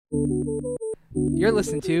You're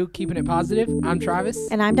listening to Keeping It Positive. I'm Travis.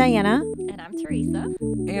 And I'm Diana. And I'm Teresa.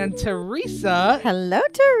 And Teresa Hello,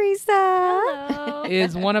 Teresa. Hello.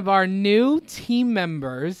 is one of our new team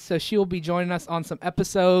members. So she will be joining us on some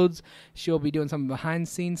episodes. She'll be doing some behind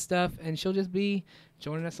the scenes stuff. And she'll just be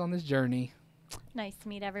joining us on this journey. Nice to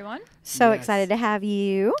meet everyone. So Yes. excited to have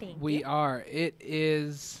you. Thank We you. are. It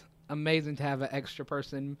is amazing to have an extra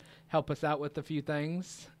person help us out with a few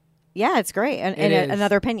things. Yeah, it's great. And, It is.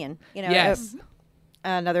 another opinion. You know, Yes.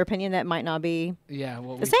 another opinion that might not be, Yeah.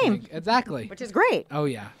 What The we same. think. Exactly. which is great. Oh,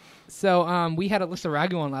 yeah. So we had Alyssa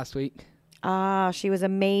Ragu on last week. She was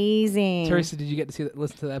amazing. Teresa, did you get to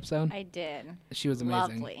listen to the episode? I did. She was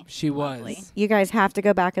amazing. Lovely. She Lovely. was. You guys have to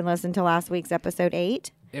go back and listen to last week's episode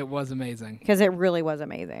 8 It was amazing. because it really was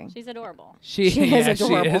amazing. She's adorable. She is yeah,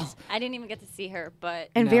 adorable. She is. I didn't even get to see her, but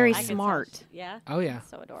And No. very I could tell smart. yeah. Oh, yeah.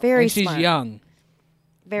 So adorable. Very And she's smart. young.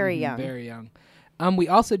 Very Mhm, young. Very young. We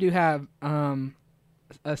also do have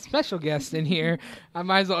a special guest in here. I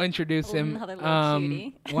might as well introduce him. Another little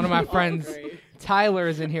cutie. One of my friends, Great. Tyler,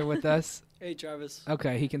 is in here with us. Hey, Travis.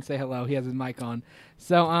 Okay, he can say hello. He has his mic on.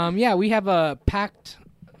 So, yeah, we have a packed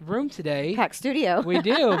room today. Pack Studio. We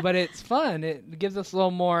do, but it's fun. It gives us a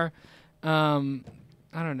little more, I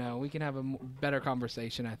don't know, we can have a better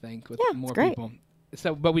conversation, I think, with Yeah, it's more great. people.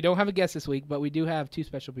 So, but we don't have a guest this week, but we do have 2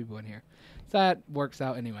 special people in here. So that works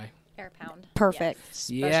out anyway. Air pound. Perfect.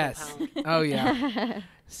 Special Yes. pound. Oh, yeah.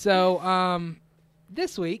 So,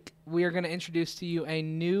 this week, we are going to introduce to you a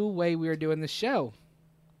new way we are doing the show.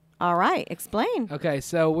 All right. Explain. Okay,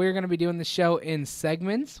 so we're going to be doing the show in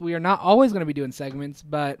segments. We are not always going to be doing segments,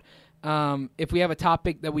 but if we have a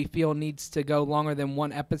topic that we feel needs to go longer than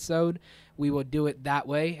one episode, we will do it that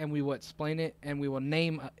way, and we will explain it, and we will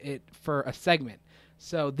name it for a segment.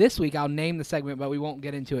 So this week, I'll name the segment, but we won't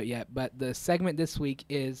get into it yet. But the segment this week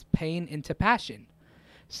is Pain into Passion.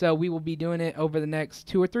 So we will be doing it over the next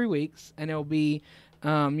 2 or 3 weeks, and it'll be,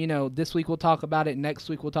 this week we'll talk about it, next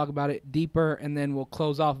week we'll talk about it deeper, and then we'll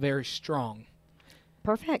close off very strong.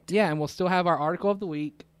 Perfect. Yeah, and we'll still have our article of the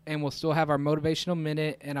week, and we'll still have our motivational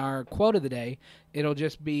minute and our quote of the day. It'll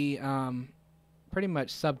just be pretty much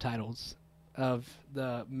subtitles of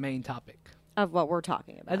the main topic. Of what we're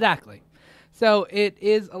talking about. Exactly. So it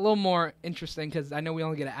is a little more interesting because I know we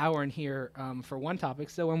only get an hour in here for one topic.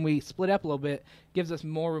 So when we split up a little bit, gives us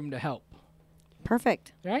more room to help.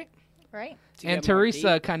 Perfect. Right? Right? To And get more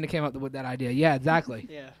Teresa deep. kind of came up with that idea. Yeah, exactly.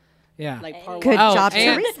 Yeah. Yeah. Like part Good one. job,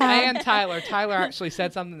 and, Teresa. and Tyler. Tyler actually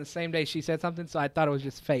said something the same day she said something, so I thought it was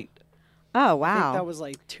just fate. Oh, I think wow. that was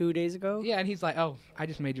like 2 days ago. Yeah, and he's like, "Oh, I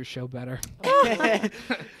just made your show better."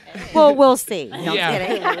 Well, we'll see. No, I'm Yeah.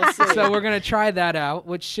 kidding. Let's see. So we're gonna try that out,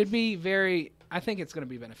 which should be very. I think it's gonna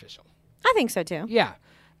be beneficial. I think so, too. Yeah,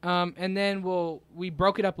 and then we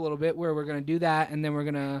broke it up a little bit where we're gonna do that, and then we're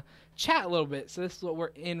gonna chat a little bit. So this is what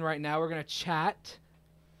we're in right now. We're gonna chat.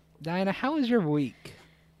 Diana, how was your week?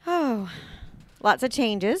 Oh, lots of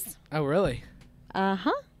changes. Oh, really?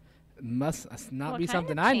 Uh-huh. Must not What be kind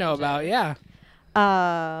something of I know about. Yeah.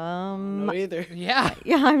 No either. Yeah.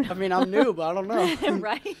 Yeah, I mean, I'm new, but I don't know.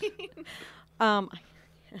 Right? I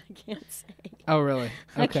can't say. Oh, really?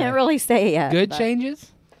 Okay. I can't really say yet. Good but-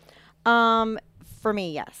 changes. For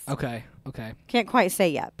me, yes. Okay. Okay. Can't quite say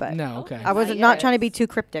yet, but No. Okay. I was Not not yet. trying to be too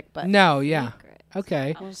cryptic, but No. Yeah. Secret.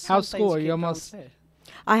 Okay. Well, How's some school? things Are you don't almost? say.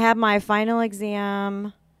 I have my final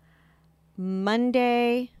exam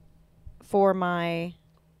Monday for my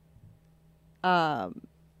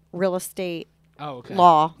real estate Oh, okay.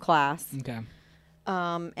 law class. Okay.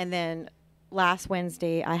 And then last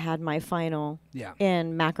Wednesday I had my final Yeah.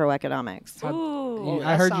 in macroeconomics. Ooh.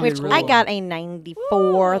 I heard you sounds did Which really I well. got a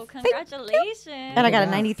 94. Ooh, Thank you. congratulations. And I got a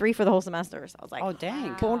Yeah. 93 for the whole semester. So I was like, Oh,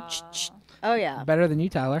 dang. Wow. oh yeah. better than you,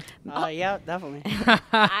 Tyler. Yeah, definitely.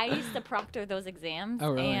 I used to proctor those exams,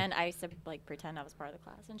 Oh, really? and I used to like pretend I was part of the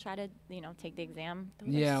class and try to, take the exam. Those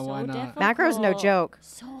are Yeah, so why not? difficult. Macro's no joke.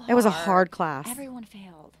 So hard. It was a hard class. Everyone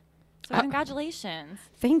failed. So congratulations.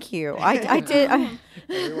 Thank you. I did. Everyone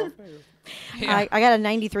failed. Yeah. I got a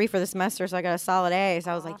 93 for the semester, so I got a solid A.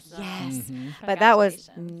 So I was like, Awesome. yes. Mhm. But that was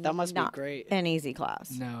Congratulations. That must be not great. an easy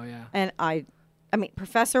class. No. Yeah. And I mean,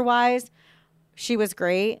 professor wise, she was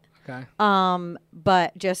great. Okay.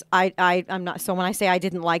 But just I'm not. So when I say I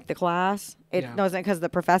didn't like the class, it Yeah. wasn't because of the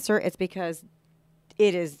professor. It's because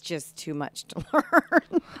it is just too much to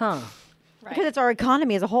learn. Huh. Right. Because it's our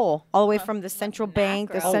economy as a whole, all the way from the central bank,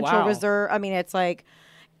 the macro. Oh, central wow. reserve. I mean, it's like,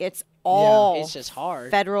 it's all It's just hard.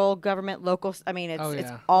 federal government, local. I mean, it's Oh, it's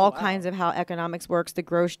yeah. all Oh, wow. kinds of how economics works, the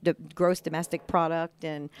gross domestic product,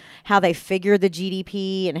 and how they figure the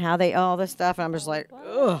GDP and how they all this stuff. And I'm just like,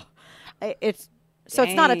 ugh, it's So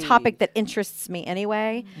it's not a Dang. topic that interests me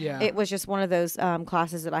anyway. Yeah. It was just one of those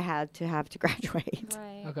classes that I had to have to graduate.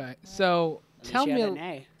 Right. Okay. So tell me. An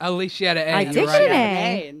A. At least you had an A. I you're did right. get an An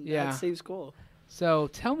A. A, and Yeah. that seems cool. So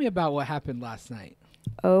tell me about what happened last night.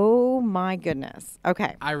 Oh my goodness.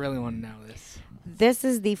 Okay. I really want to know this. This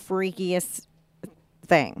is the freakiest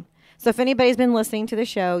thing. So if anybody's been listening to the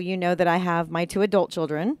show, you know that I have my 2 adult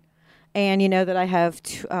children, and you know that I have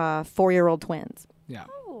 4-year-old twins. Yeah.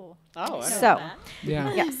 Oh. Oh, I know So- that.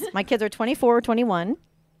 Yeah. Yes, my kids are 24, 21,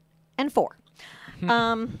 and 4.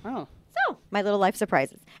 Oh. So my little life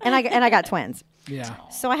surprises, and I got twins. Yeah.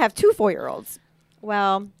 So I have 2 4-year-olds.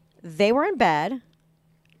 Well, they were in bed.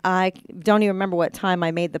 I don't even remember what time I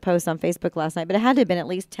made the post on Facebook last night, but it had to have been at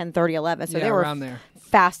least 10:30, 11. So Yeah, they were around there.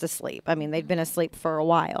 fast asleep. I mean, they'd been asleep for a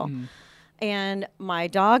while. And my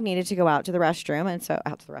dog needed to go out to the restroom. And so,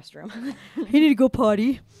 out to the restroom. He needed to go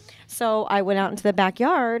potty. So I went out into the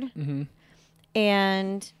backyard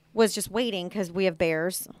and was just waiting because we have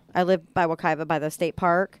bears. I live by Wekiva by the state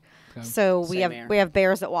park. Okay. So Same here. we have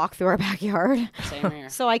bears that walk through our backyard. Same here.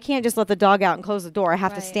 So I can't just let the dog out and close the door. I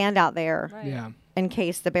have to Right. stand out there Right. Yeah. in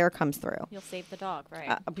case the bear comes through. You'll save the dog,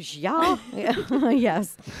 right? Yeah.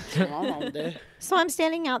 Yes. My mom did. So I'm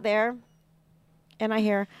standing out there and I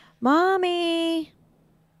hear, Mommy,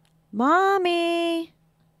 Mommy,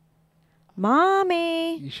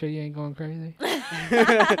 Mommy. You sure you ain't going crazy? No, she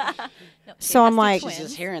So has I'm two like- twins. She's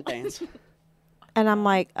just hearing things. And I'm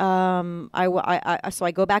like, so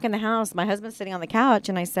I go back in the house. My husband's sitting on the couch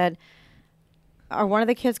and I said, are one of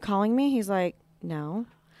the kids calling me? He's like, no.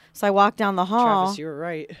 So I walk down the hall. Travis, you were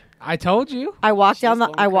right. I told you. I walked She's down the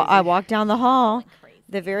going I crazy. walked down the hall. Crazy.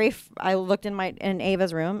 The I looked in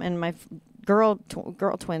Ava's room and my girl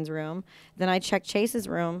twins room. Then I checked Chase's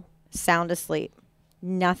room, sound asleep,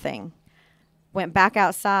 nothing. Went back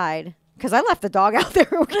outside because I left the dog out there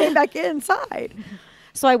and came back inside.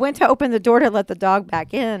 So I went to open the door to let the dog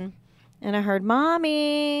back in, and I heard,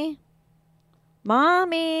 Mommy,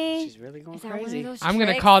 Mommy. She's really going Is that one crazy. of those I'm gonna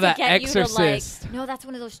tricks call to that get you to, Exorcist. no, that's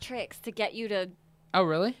one of those tricks to get you to Oh,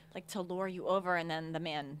 really? to lure you over, and then the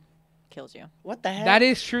man kills you. What the heck? That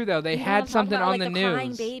is true, though. They You know what I'm had talking something about? on Like the crying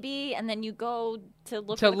news. baby, and then you go to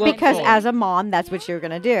look To for the look crying Because for baby. as a mom, that's what you're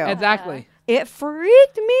gonna do. Exactly. It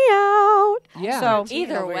freaked me out. Yeah. So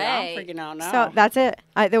Either Over here, way. I'm freaking out now. So that's it.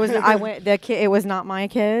 I went. The kid. It was not my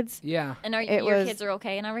kids. Yeah. And are It your was- kids are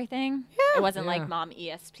okay and everything? Yeah. It wasn't Yeah. like mom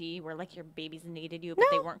ESP where like your babies needed you, but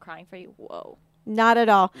they No. weren't crying for you. Whoa. Not at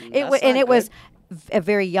all. It That's and not it was good. a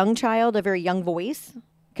very young child, a very young voice,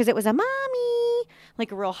 because it was a mommy,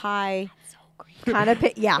 like a real high kind of.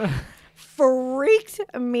 Yeah, freaked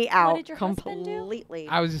me out did your husband do? completely.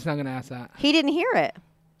 I was just not gonna ask that. He didn't hear it.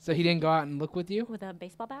 So he didn't go out and look with you? With a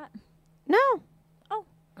baseball bat? No.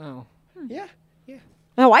 Oh. Yeah.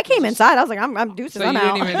 No, I came inside. I was like, I'm deuces. So you I'm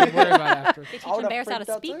out. didn't even worry about it after. They I teaching would've bears how to freaked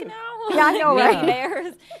out speak too. now? Yeah, I know, Yeah. right?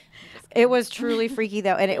 Bears. It was truly freaky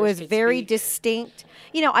though, and it Bears was could very speak. distinct.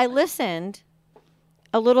 You know, I listened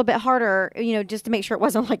a little bit harder, you know, just to make sure it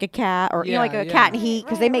wasn't like a cat or you know, like Yeah, a yeah. cat and heat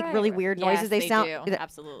because they Right, make right, really right. weird Yes, noises. They sound do.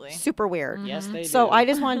 Absolutely. super weird. Yes, they So do. I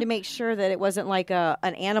just wanted to make sure that it wasn't like an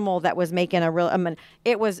animal that was making a real. I mean,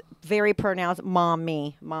 it was very pronounced.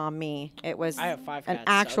 Mommy. It was I have 5 an cats,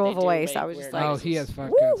 so actual they do voice. make I was weird just like, Oh, he has noises.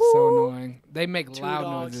 5 cats. So Woo-hoo. annoying. They make 2 loud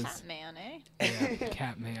dogs. noises. Man, eh? Yeah,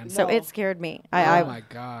 cat man. so No. it scared me. Oh I my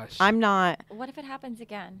gosh. I'm not. What if it happens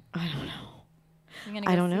again? I don't know. You're gonna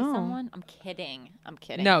go I don't see know. someone? I'm kidding.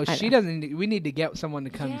 No, I she know. doesn't. We need to get someone to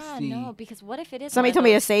come Yeah, see. no, because what if it is Somebody one told of me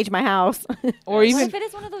to those- sage my house. Or What even if it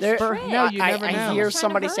is one of those There- tricks? No, you never I know. hear Trying to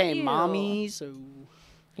somebody hurt saying you. mommy, so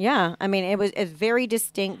Yeah, I mean, it's very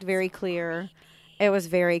distinct, very clear. It was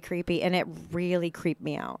very creepy, and it really creeped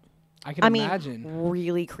me out. I can I mean, imagine.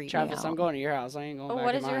 really creeped Travis, me out. I'm going to your house. I ain't going Oh, back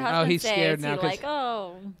what to does your mine. husband he's say? scared Is now he 'cause- like,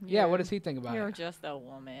 oh, Yeah, what you're- does he think about You're it? just a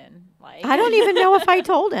woman. Like I don't even know if I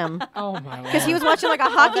told him Oh my lord. because he was watching like a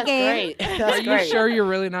hockey That's game. great. That's Are you great. sure you're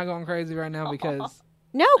really not going crazy right now? Because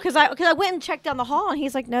No, because I went and checked down the hall, and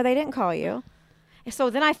he's like, "No, they didn't call you." So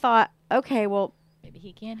then I thought, okay, well, maybe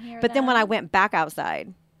he can't hear. but then when I them. went back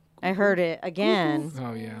outside, I heard it again,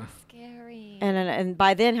 oh yeah. Scary. and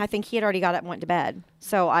by then I think he had already got up and went to bed.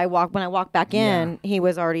 So when I walked back in, he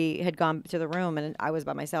had gone to the room, and I was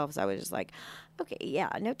by myself. So I was just like, okay, yeah,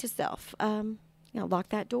 note to self, lock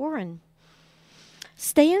that door and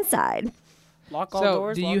stay inside. Lock all So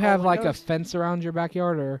doors. do lock you all have like a windows. fence around your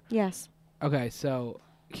backyard or? Yes. Okay, so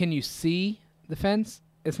can you see the fence?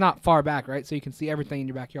 It's not far back, right? So you can see everything in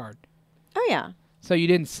your backyard. Oh yeah. So you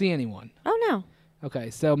didn't see anyone. Oh no.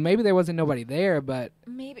 Okay, so maybe there wasn't nobody there, but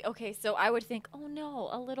Maybe. Okay, so I would think, oh no,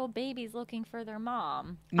 a little baby's looking for their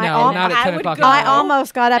mom. no, al- not at I 10 would o'clock. go- at I night.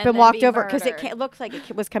 almost got up And and then walked be over because murdered. it looked like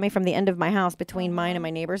it was coming from the end of my house between mine and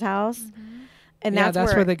my neighbor's house, and Yeah, that's, that's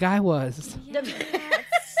where where the guy was. Yeah,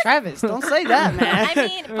 Travis, don't say that, man. I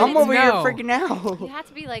mean, but I'm it's- over No. here freaking you out. have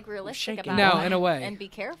to be like realistic shaking. about No, it in a way. and be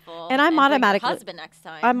careful. And I'm bring your automatically- husband next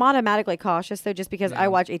time. I'm automatically cautious though, just because Yeah. I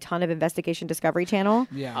watch a ton of Investigation Discovery Channel.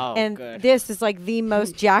 Yeah. Oh, And good. this is like the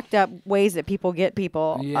most jacked up ways that people get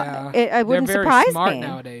people. Yeah. It wouldn't They're very surprise smart me.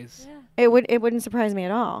 nowadays. Yeah. It wouldn't surprise me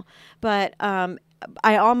at all. But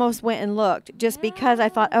I almost went and looked just because I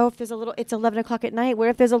thought, oh, if there's a little, it's 11 o'clock at night. What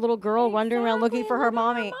if there's a little girl wandering around looking for her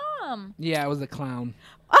mommy? Mom. Yeah, it was a clown.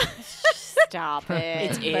 Stop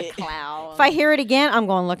it. It's the it. clown. If I hear it again, I'm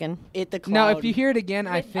going looking. It the cloud. No, if you hear it again,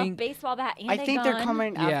 I With a think baseball bat and I a think gun. they're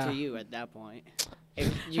coming Yeah. after you at that point.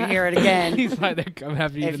 If you hear it again, he's like they're coming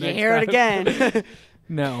after you. if the you next hear it time. again,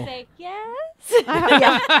 No. Say yes.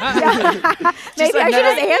 Yeah. Maybe I should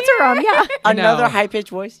just answer them. Yeah. another No. high pitched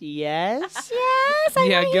voice. Yes. Yes. I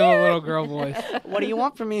Yeah, know give him a you. little girl voice. What do you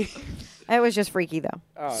want from me? It was just freaky though.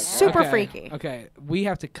 Oh, Super Okay, freaky. Okay, we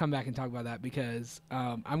have to come back and talk about that because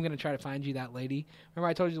I'm gonna try to find you that lady. Remember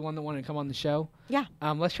I told you the one that wanted to come on the show? Yeah.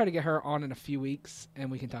 Let's try to get her on in a few weeks and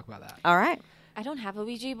we can talk about that. All right. I don't have a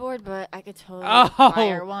Ouija board, but I could totally Oh.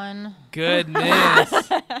 fire one. Goodness.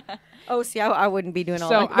 Oh, see, I wouldn't be doing all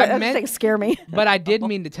So that. I Those meant- things scare me. But I did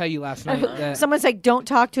mean to tell you last night that Someone's like, don't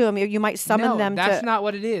talk to them. You might summon no, them that's to. not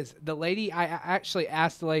what it is. The lady, I actually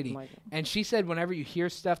asked the lady, Oh my God. and she said whenever you hear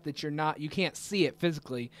stuff that you can't see it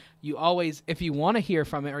physically, you always, if you want to hear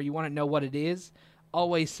from it or you want to know what it is,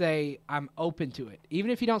 always say, I'm open to it.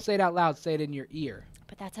 Even if you don't say it out loud, say it in your ear.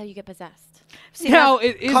 But that's how you get possessed. See, No,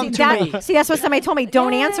 that's- it Come isn't. to me. See, that's what somebody told me.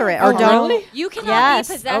 Don't answer it, Yes. or Oh, don't. really? You cannot Yes.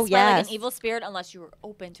 be possessed Oh, by like yes. an evil spirit unless you are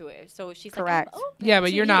open to it. So she's Correct. like, I'm open Yeah, but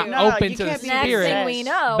to you're not you. No, open you to the can't be Next spirit, thing we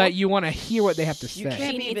know, but you want to hear what they have to You say.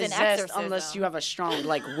 can't She be needs an possessed exorcism. unless you have a strong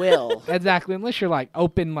like will. Exactly, unless you're like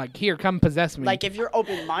open, like here, come possess me. Like if you're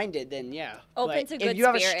open minded, then yeah. Open But to if good you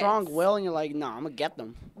have a strong spirits. will and you're like, no, I'm gonna get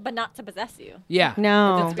them. but not to possess you. yeah,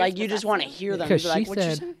 No. That's Like you just possess want to you. hear them. because You'd be she like, "What'd you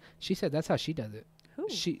said say?" she said that's how she does it. Who?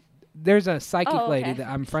 There's a psychic Oh, lady okay. that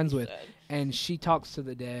I'm friends with, and she talks to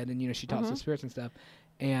the dead, and she talks Mm-hmm. to spirits and stuff.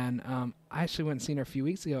 And I actually went and seen her a few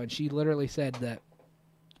weeks ago, and she literally said that,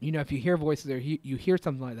 if you hear voices or you hear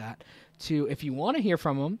something like that, if you want to hear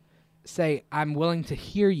from them, say I'm willing to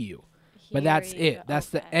hear you, but Hear that's you. it. That's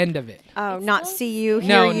the Okay. end of it. Oh, It's not so see you,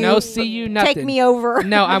 No, hear you. no, see you, nothing. Take me over.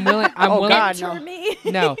 No, I'm willing. I'm Oh, willing. God. Enter no. me.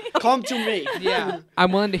 No, Come to me. yeah,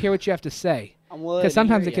 I'm willing to hear what you have to say. I'm willing. Because to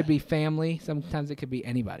sometimes hear it could ya. be family, sometimes it could be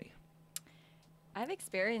anybody. I've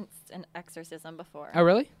experienced an exorcism before. Oh,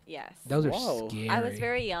 really? Yes. Those are Whoa. scary. I was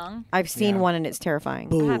very young. I've seen Yeah. one and it's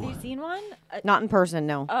terrifying. Have you seen one? Not in person,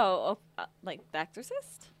 no. Like The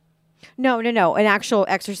Exorcist? No. An actual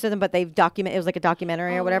exorcism, but they've document. It was like a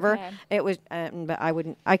documentary or Oh, whatever. okay. It was, but I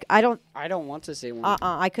wouldn't. I don't. I don't want to see one.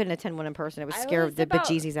 I couldn't attend one in person. It was I scared was the about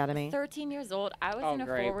bejesus out of me. 13 years old. I was Oh, in a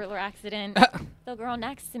great. four-wheeler accident. The girl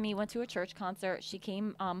next to me went to a church concert. She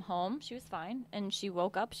came home. She was fine. And she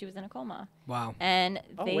woke up. She was in a coma. Wow. And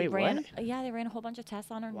Oh, they wait, ran, what? yeah, they ran a whole bunch of tests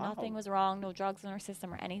on her. Wow. Nothing was wrong. No drugs in her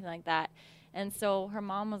system or anything like that. And so her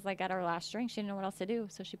mom was like at her last drink. She didn't know what else to do.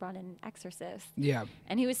 So she brought in an exorcist. Yeah.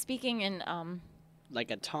 And he was speaking in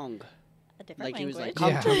Like a tongue. a different Like he was language.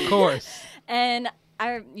 like, Yeah, Come to of course. And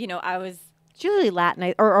I was It's usually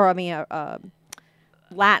Latin, or I mean,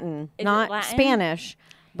 Latin, Is it not Latin? Spanish,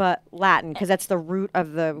 but Latin, because that's the root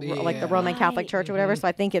of the like the Yeah. Roman Catholic Right. Church or whatever. So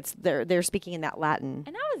I think it's they're speaking in that Latin.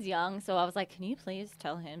 And I was young, so I was like, "Can you please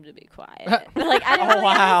tell him to be quiet?" Like I didn't Oh, really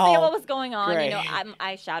wow. understand what was going on. Great.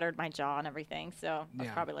 I shattered my jaw and everything, so I was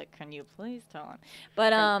Yeah. probably like, "Can you please tell him?"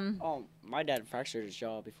 But Oh, my dad fractured his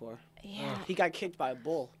jaw before. yeah, He got kicked by a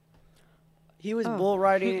bull. He was Oh. bull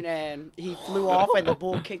riding and he flew off and the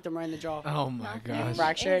bull kicked him right in the jaw. Oh my nothing gosh.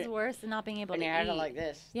 Fractured. is worse than not being able And to he had eat. it like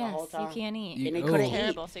this the Yes, whole time. you can't eat. You- And he oh. couldn't It's eat.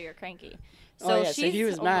 terrible, so you're cranky. Oh, So yeah, so she's he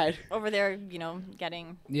was mad. over there,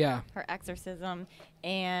 getting Yeah. her exorcism,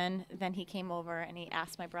 and then he came over and he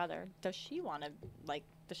asked my brother, "Does she want to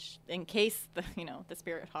in case the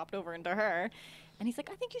spirit hopped over into her?" And he's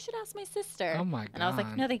like, "I think you should ask my sister." Oh my And I was like,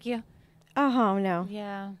 God. "No, thank you." Oh no.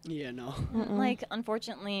 Yeah. Yeah, no. Like,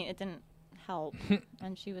 unfortunately, it didn't help,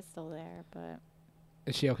 and she was still there. But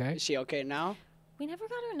Is she okay? Is she okay now? we never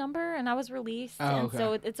got her number, and I was released, Oh, and okay.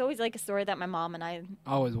 so it's always like a story that my mom and I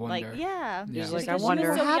Always wonder. like. Yeah, Yeah. She's like, because I wonder she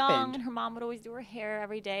was what so young, happened. and her mom would always do her hair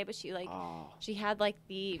every day, but she Oh. she had like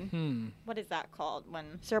the what is that called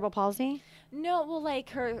when Cerebral palsy. no well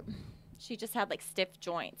like her she just had like stiff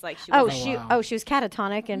joints like she Oh, was Oh, she wow. oh she was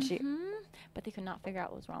catatonic and she. Mhm. but they could not figure out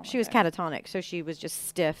what was wrong She with was her. catatonic, so she was just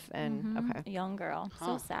stiff and Mhm. okay. A young girl.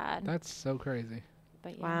 Huh. So sad. That's so crazy.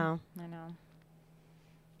 But yeah, Wow. I know.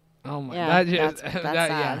 Oh my, Yeah, that just, that's that,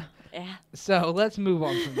 sad. Yeah. So let's move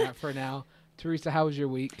on from that for now. Teresa, how was your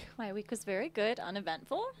week? My week was very good,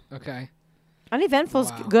 uneventful. Okay.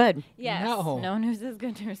 Uneventful's Wow. good. Yes. No. No news is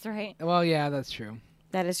good news, right? Well, yeah, that's true.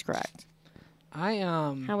 That is correct.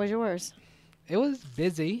 How was yours? It was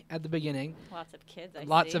busy at the beginning. Lots of kids.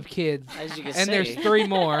 Lots of kids. As you can And see. there's 3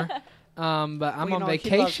 more. But I'm Well, you on know, he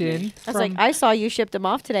loves me. vacation. I was like, I saw you shipped him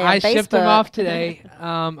off today on I Facebook. shipped them off today.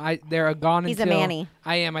 They're gone He's a until manny.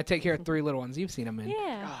 I am. I take care of 3 little ones. You've seen them in.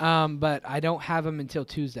 Yeah. But I don't have them until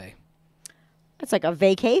Tuesday. It's like a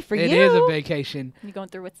vacay for It you. is a vacation. You going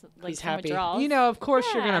through with like He's some happy. withdrawals? You know, of course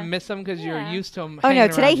you're Yeah. gonna miss them because you're Yeah. used to them. Oh no,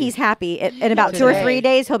 today he's happy. In about 2 or Today. 3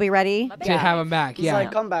 days, he'll be ready. My to baby. have him back. He's Yeah.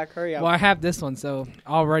 like, come back, hurry up. Well, I have this one, so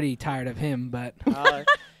already tired of him. But Uh,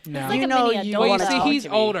 no. like you a know mini you adult. Well, you want to see, talk he's to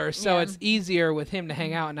me. older, so Yeah. it's easier with him to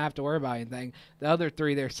hang out and not have to worry about anything. The other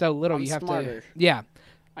 3, they're so little, I'm you have smarter. to. Yeah.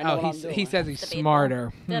 I know what I'm he doing. says he's Debatable.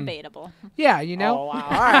 smarter. Debatable. Yeah, you know. Oh, wow.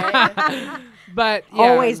 All right. But yeah,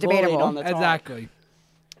 Always Bullied debatable. on the talk. exactly.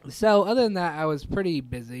 So other than that, I was pretty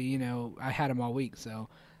busy. You know, I had them all week. So,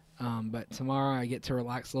 but tomorrow I get to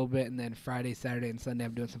relax a little bit, and then Friday, Saturday, and Sunday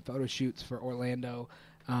I'm doing some photo shoots for Orlando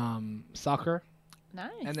soccer,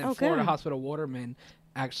 Nice. and then Oh, Florida good. Hospital Watermen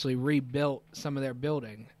actually rebuilt some of their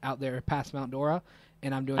building out there past Mount Dora,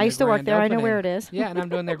 and I'm doing. I used to work there. I know opening. where it is. Yeah, and I'm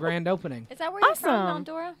doing their grand opening. Is that where you're from, Awesome. Mount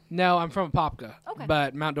Dora? No, I'm from Apopka, Okay.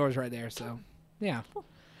 but Mount Dora's right there. So, yeah,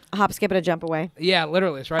 A hop, skip, and a jump away. yeah,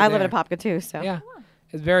 literally, it's right I there. live in Apopka too, so. Yeah,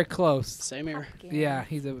 it's very close. Same here. Yeah,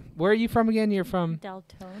 he's a. Where are you from again? You're from.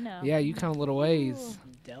 Deltona. Yeah, you come a little ways.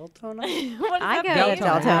 Deltona? What I does go that to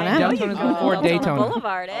mean? Deltona. I know you Deltona's go to before Deltona Daytona.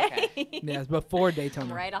 Boulevard, eh? Yeah, it's before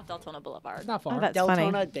Daytona. Right off Deltona Boulevard. It's not far. Oh, that's funny.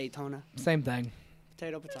 Deltona, Daytona. Same thing.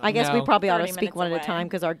 Potato, potato. I guess we No. probably ought to 30 speak minutes one at a away. time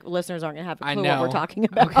because our listeners aren't going to have a I clue what we're know. talking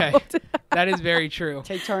about. Okay. That is very true.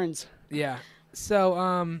 Take turns. Yeah.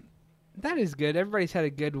 So, that is good. Everybody's had a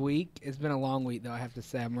good week. It's been a long week, though, I have to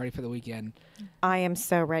say. I'm ready for the weekend. I am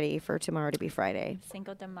so ready for tomorrow to be Friday.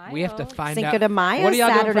 Cinco de Mayo. We have to find Cinco out. de Mayo What are y'all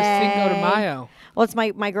Saturday. doing for Cinco de Mayo? Well, it's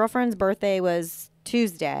my girlfriend's birthday was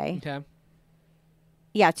Tuesday. Okay.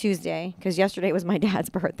 Yeah, Tuesday, because yesterday was my dad's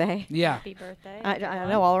birthday. Yeah. Happy birthday. I don't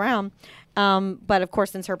know, all around. But of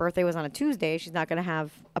course, since her birthday was on a Tuesday, she's not going to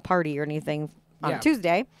have a party or anything on Yeah. a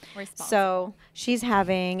Tuesday. Responsible. So she's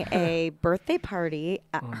having a birthday party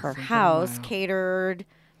at On her Cinco de house, Mayo. catered,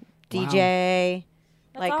 Wow. DJ,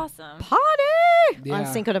 That's like awesome. party on Yeah.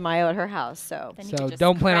 Cinco de Mayo at her house. So Then you So could just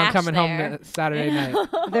don't plan on crash coming home there. to Saturday night.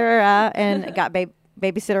 they're and got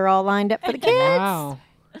babysitter all lined up for the kids. Wow.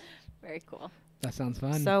 Very cool. That sounds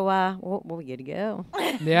fun. So we'll get to go.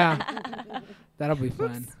 Yeah. That'll be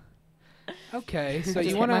fun. Okay. So Just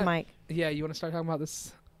you hit want my to mic. Yeah, you want to start talking about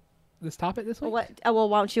this topic this week? Well,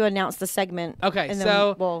 why don't you announce the segment? Okay, and then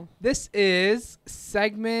so we'll this is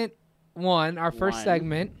segment 1, our first One.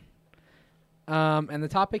 segment. And the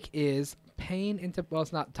topic is pain into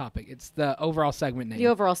it's not the topic, it's the overall segment name. the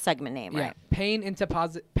overall segment name, yeah, right? pain into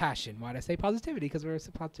passion. Why did I say positivity? Because we're a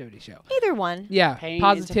positivity show. Either one. Yeah, Pain into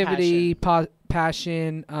positivity,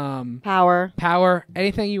 passion, Power. power,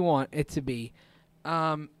 anything you want it to be.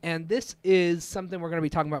 And this is something we're going to be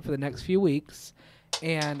talking about for the next few weeks.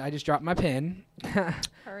 And I just dropped my pen.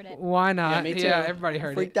 Heard it. Why not? me too. Everybody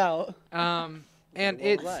heard Freaked it. out. And What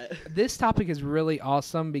it's was that? this topic is really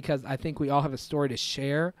awesome because I think we all have a story to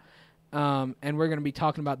share. And we're going to be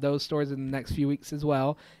talking about those stories in the next few weeks as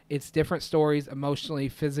well. It's different stories emotionally,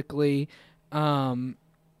 physically, and,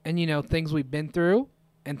 things we've been through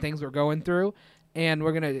and things we're going through. And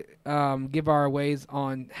we're going to give our ways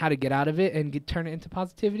on how to get out of it and turn it into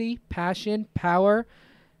positivity, passion, power,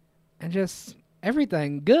 and just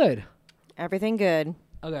everything good. Everything good.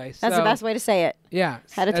 Okay, That's the best way to say it. Yeah.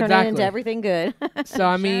 How to turn exactly. it into everything good. So,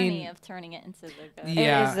 I Journey mean, of turning it into the good.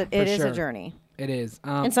 Yeah, it for is sure. a journey. it is.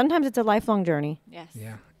 And sometimes it's a lifelong journey. Yes.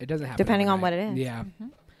 Yeah, it doesn't happen Depending on overnight. what it is. Yeah.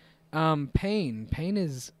 Mhm. Pain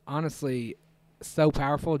is honestly so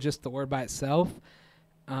powerful, just the word by itself.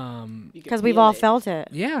 You can Because we've feel all it. felt it.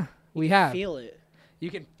 Yeah, we You can have. Feel it. You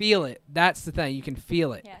can feel it. That's the thing. You can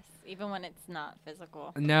feel it. Yes. Even when it's not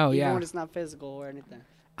physical. No, Even yeah. when it's not physical or anything.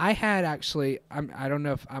 I had actually. I don't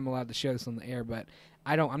know if I'm allowed to share this on the air, but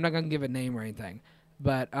I'm not gonna give a name or anything.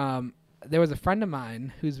 But there was a friend of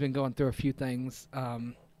mine who's been going through a few things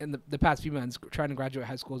in the past few months. Trying to graduate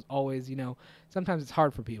high school is always, sometimes it's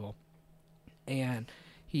hard for people. And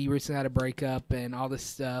he recently had a breakup and all this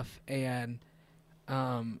stuff, and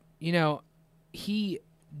he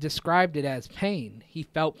described it as pain. He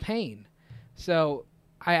felt pain. So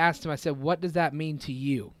I asked him, I said, what does that mean to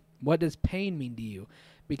you? What does pain mean to you?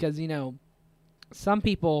 Because, some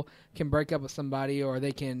people can break up with somebody, or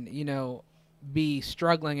they can, be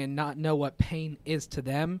struggling and not know what pain is to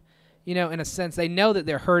them. In a sense, they know that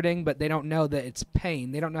they're hurting, but they don't know that it's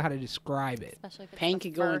pain. They don't know how to describe it. Especially if it's Pain the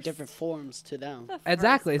can go in first- different forms to them. the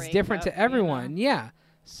Exactly. first It's different to breakup, everyone. Yeah.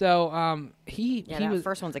 So he Yeah, he that was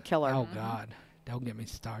first one's a killer. Oh God. Don't get me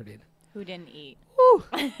started. Who didn't eat?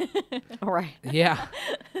 All right. Yeah.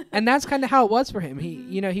 And that's kind of how it was for him.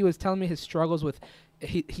 He was telling me his struggles with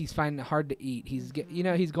he's finding it hard to eat. He's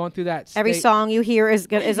he's going through that Every state- song you hear is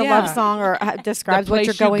a Yeah. love song, or describes what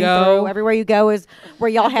you're place you going go. through. Everywhere you go is where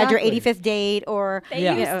y'all had your Exactly. 85th date, or They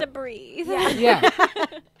Yeah. used to breathe. Yeah.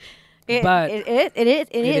 But it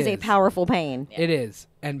is a is. powerful pain. It is.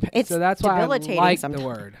 And It's so that's why I debilitating like the sometimes.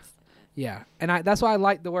 word. Yeah. And that's why I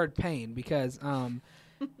like the word pain, because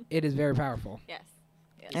it is very powerful. Yes.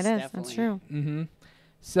 It is. Definitely. That's true. Mhm.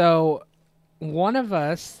 So one of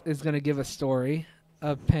us is going to give a story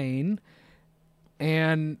of pain,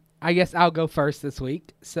 and I guess I'll go first this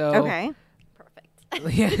week. So Okay.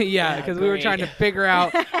 Perfect. yeah, because we were great. trying to figure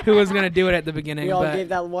out who was going to do it at the beginning. We all but gave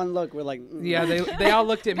that one look. We're like, yeah, they all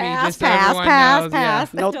looked at me Pass, just so pass, everyone pass, knows.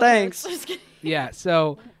 pass. no thanks. Yeah.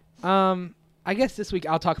 So I guess this week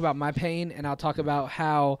I'll talk about my pain, and I'll talk about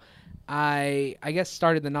how I guess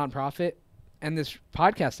started the nonprofit and this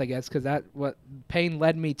podcast, I guess, because what pain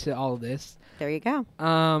led me to all of this. There you go.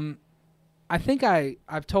 I think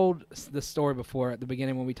I've told the story before at the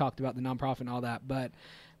beginning when we talked about the nonprofit and all that, but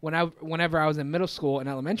whenever I was in middle school and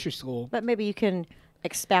elementary school. But maybe you can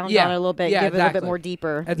expound Yeah. on it a little bit, Yeah, give it a little bit exactly. more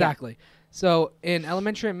deeper. Yeah. Exactly. So in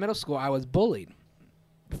elementary and middle school, I was bullied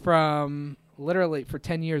from literally for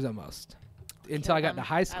 10 years almost until I got to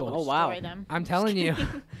high school. Oh, wow. I'm telling you.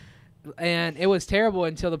 And it was terrible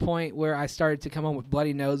until the point where I started to come home with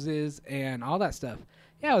bloody noses and all that stuff.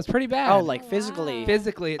 Yeah, it was pretty bad. Oh, like physically.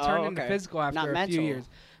 Physically, it turned Oh, into okay. physical after Not a mental. few years.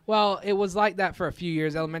 Well, it was like that for a few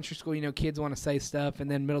years. Elementary school, kids want to say stuff, and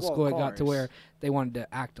then middle Well, school of it got to course. where they wanted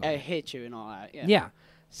to act on It it. hit you and all that. Yeah. Yeah.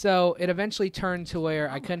 So it eventually turned to where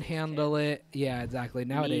I couldn't handle it. Yeah, exactly.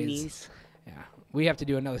 Nowadays, Meanies. yeah, we have to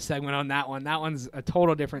do another segment on that one. That one's a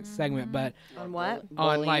total different segment, but On what?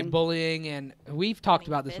 on like Bullying. bullying, and we've talked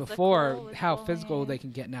about this before, physical with how physical bullying. they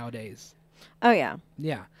can get nowadays. Oh yeah.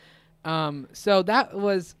 Yeah. So that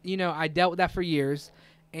was, I dealt with that for years,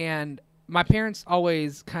 and my parents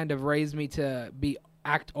always kind of raised me to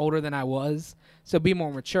act older than I was, so be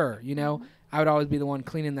more mature. I would always be the one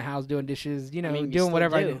cleaning the house, doing dishes, mean, you doing still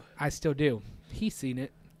whatever I do. did. I still do. He's seen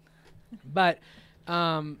it, but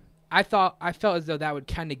I felt as though that would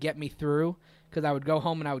kind of get me through, because I would go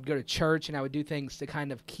home and I would go to church and I would do things to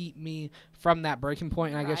kind of keep me from that breaking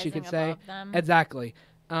point, I guess you could Rising say. above them. Exactly.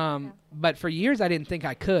 But for years I didn't think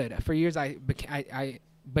I could. For years I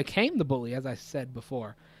became the bully, as I said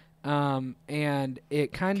before. And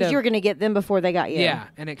it kind Because of you were going to get them before they got you. yeah,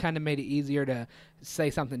 and it kind of made it easier to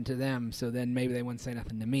say something to them, so then maybe they wouldn't say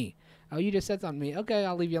nothing to me. Oh, you just said something to me. Okay,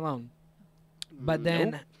 I'll leave you alone. But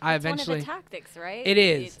then Nope. I It's one of eventually the tactics, right? It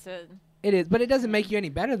is. It's a, it is, but it doesn't make you any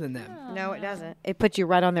better than them. No, it doesn't. It puts you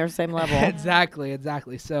right on their same level.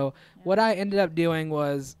 Exactly. So what I ended up doing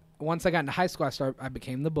was, once I got into high school, I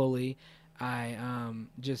became the bully. I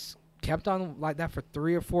just kept on like that for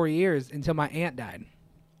 3 or 4 years until my aunt died.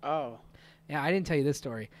 Oh. Yeah, I didn't tell you this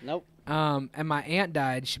story. Nope. And my aunt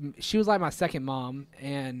died. She was like my second mom,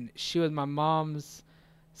 and she was my mom's.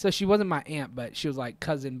 So she wasn't my aunt, but she was like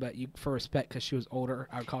cousin. But for respect, because she was older,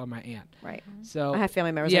 I would call her my aunt. Right. So I have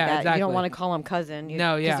family members Yeah, like that. You exactly. don't want to call them cousin.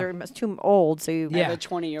 No, yeah. Because they're too old. So you. I Yeah. have a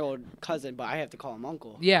 20-year-old cousin, but I have to call him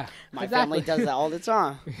uncle. yeah, My exactly. family does that all the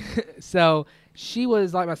time. So she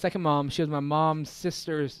was like my second mom. She was my mom's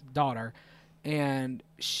sister's daughter, and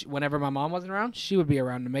whenever my mom wasn't around, she would be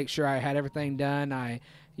around to make sure I had everything done. I,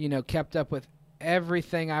 kept up with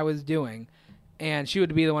everything I was doing, and she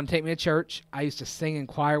would be the one to take me to church. I used to sing in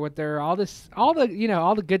choir with her, all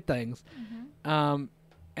the good things. And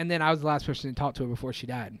then I was the last person to talk to her before she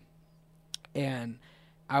died, and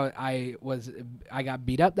I got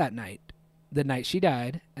beat up that night, the night she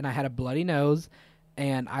died, and I had a bloody nose.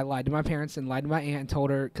 And I lied to my parents and lied to my aunt and told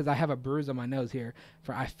her, because I have a bruise on my nose here,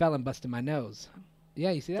 for I fell and busted my nose.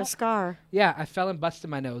 Yeah, you see The that? scar. Yeah, I fell and busted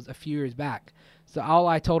my nose a few years back. So all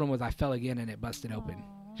I told them was I fell again and it busted open,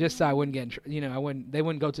 just so I wouldn't get, they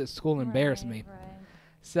wouldn't go to school and embarrass me. Right.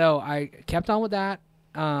 So I kept on with that.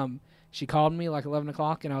 She called me like 11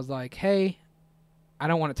 o'clock, and I was like, hey, I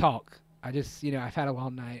don't want to talk. I just, I've had a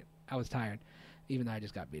long night. I was tired, even though I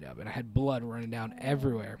just got beat up, and I had blood running down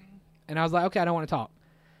everywhere. And I was like, okay, I don't want to talk.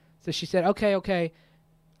 So she said, okay.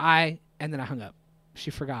 And then I hung up.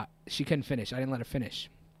 she forgot. She couldn't finish. I didn't let her finish.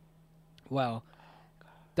 Well,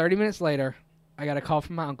 30 minutes later, I got a call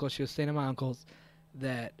from my uncle. She was staying at my uncle's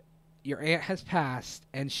that your aunt has passed,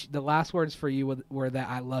 and the last words for you were that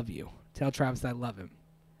I love you. Tell Travis I love him.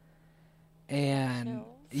 And Chills.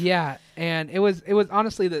 yeah, and it was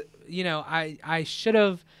honestly I should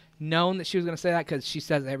have known that she was going to say that because she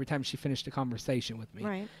says it every time she finished a conversation with me.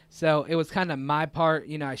 Right. So it was kind of my part.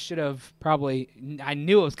 I should have I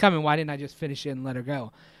knew it was coming. Why didn't I just finish it and let her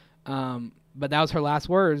go? But that was her last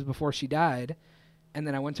words before she died. And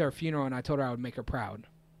then I went to her funeral and I told her I would make her proud.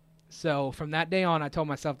 So from that day on, I told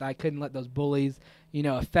myself that I couldn't let those bullies,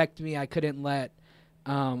 affect me. I couldn't let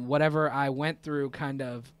whatever I went through kind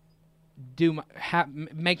of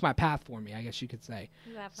make my path for me, I guess you could say.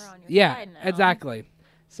 You have her on your Yeah, side now. exactly.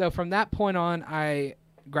 So from that point on, I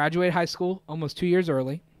graduated high school almost 2 years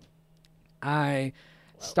early. I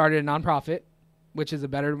started a nonprofit, which is A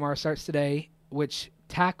Better Tomorrow Starts Today, which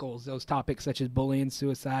tackles those topics such as bullying,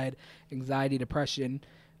 suicide, anxiety, depression,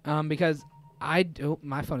 because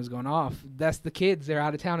my phone is going off. That's the kids. They're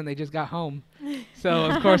out of town and they just got home. So,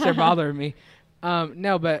 of course, they're bothering me.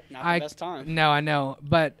 No, but Not the best time. No, I know.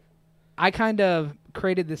 But I kind of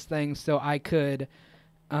created this thing so I could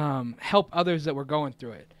help others that were going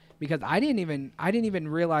through it, because I didn't even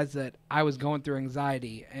realize that I was going through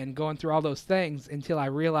anxiety and going through all those things until I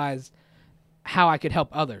realized how I could help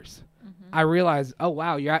others. I realized, oh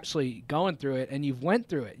wow, you're actually going through it and you've went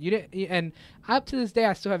through it. And up to this day,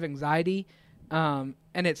 I still have anxiety, and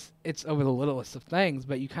it's over the littlest of things.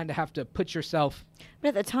 But you kind of have to put yourself. But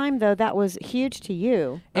at the time, though, that was huge to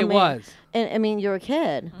you. It was. And I mean, you're a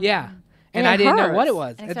kid. Yeah, and And I it didn't know what it hurts.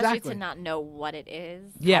 was. And especially Exactly. to not know what it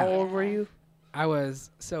is. Yeah. How old were you? I was,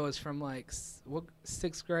 so it was from like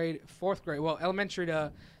 6th grade, 4th grade, well, elementary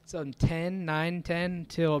to, so 9, 10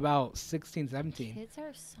 till about 16, 17. Kids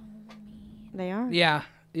are so mean. They are. Yeah,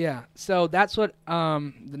 yeah. So that's what the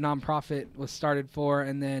nonprofit was started for,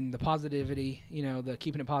 and then the positivity, the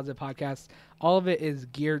Keeping It Positive podcast, all of it is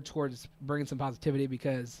geared towards bringing some positivity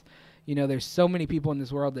because, there's so many people in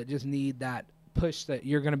this world that just need that push that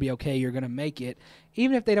you're going to be okay, you're going to make it,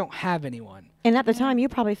 even if they don't have anyone. And at the time, you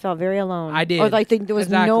probably felt very alone. I did. Or like there was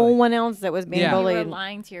no Exactly. one else that was being Yeah. You were bullied.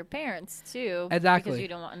 lying to your parents too. Exactly. Because you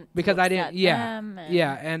don't want Because to I didn't, upset yeah, them and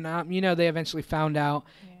yeah, and they eventually found out,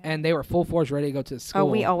 and they were full force ready to go to school. Oh,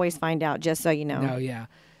 we always find out, just so you know. No, yeah,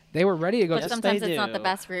 they were ready to go. But to Yes, sometimes they it's not the do.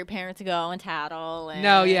 best for your parents to go and tattle. And,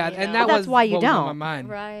 No, yeah, you and know. that But was that's why you what was on my don't. mind.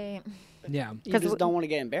 Right. Yeah, You 'Cause just w- don't want to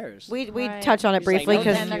get embarrassed. We Right. touch on it He's like, briefly no,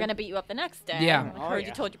 because Then they're gonna beat you up the next day. Yeah. Like, Oh, heard yeah.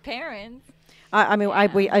 you told your parents. I mean I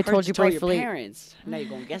Heard told you tell briefly Your parents. Now you're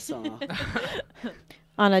gonna get some.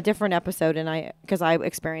 on a different episode, and because I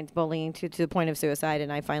experienced bullying to the point of suicide,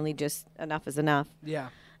 and I finally just enough is enough. yeah,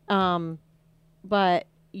 But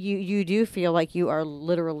you do feel like you are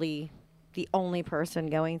literally the only person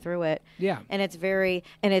going through it. yeah. And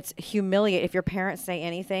it's humiliating if your parents say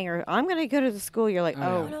anything or I'm going to go to the school. You're like,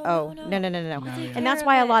 Oh, oh, yeah. no. No, yeah. And that's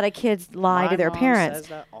why a lot of kids lie to My their mom parents. says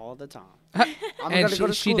that all the time. I'm And gonna she, go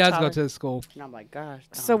to she school, does Tyler. go to the school. And I'm like, gosh.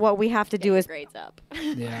 So what we have to Get do your is, grades up.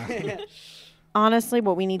 Yeah, honestly,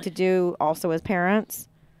 what we need to do also as parents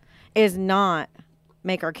is not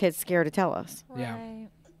make our kids scared to tell us. Yeah. Right.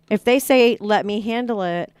 If they say, let me handle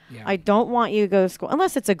it, yeah. I don't want you to go to school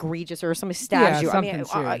unless it's egregious or somebody stabs Yeah, you. I mean,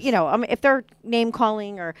 something serious. if they're name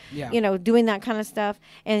calling or, Yeah. doing that kind of stuff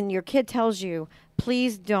and your kid tells you,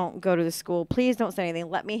 please don't go to the school. Please don't say anything.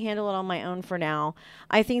 Let me handle it on my own for now.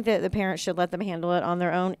 I think that the parents should let them handle it on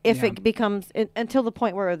their own if Yeah. it becomes until the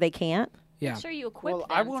point where they can't. Yeah. Make sure you equip Well, them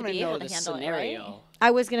I to want be to able know to the handle scenario. it, right?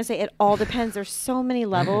 I was going to say it all depends. There's so many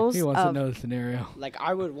levels He wants to of know the scenario. Like,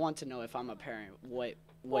 I would want to know if I'm a parent what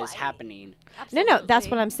is happening, No, that's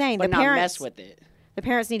what I'm saying. but the not parents mess with it. the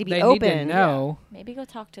parents need to be They open. need to know. Maybe go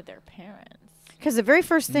talk to their parents. Because the very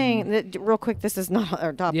first thing, that, real quick, this is not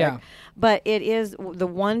our topic, Yeah. but it is the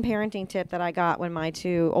one parenting tip that I got when my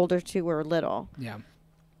older two were little. Yeah.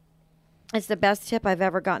 It's the best tip I've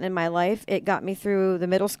ever gotten in my life. It got me through the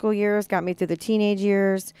middle school years, got me through the teenage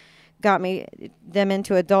years, got them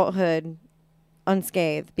into adulthood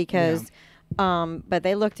unscathed because, but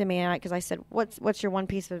they looked at me because I said, what's your one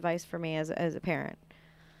piece of advice for me as a parent?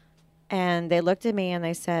 And they looked at me and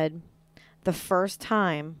they said, the first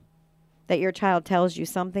time that your child tells you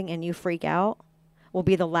something and you freak out will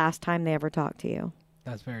be the last time they ever talk to you.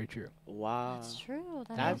 That's very true. Wow. That's true.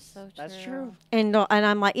 That's So true. that's true. And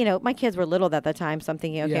I'm like, my kids were little at the time, so I'm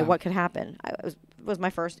thinking, okay, Yeah. what could happen? It was my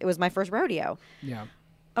first rodeo. Yeah.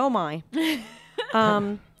 Oh my.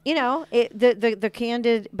 The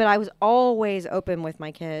candid, but I was always open with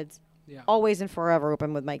my kids. Yeah. Always and forever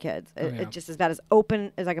open with my kids. Oh, yeah. It just as bad as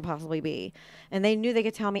open as I could possibly be. And they knew they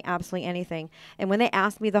could tell me absolutely anything. And when they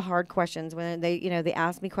asked me the hard questions, when they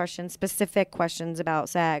asked me questions, specific questions about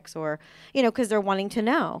sex or, because they're wanting to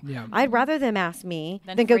know. Yeah. I'd rather them ask me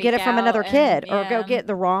Than than go get it freak from another out kid and- or go yeah. get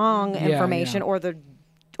the wrong Yeah, information yeah. or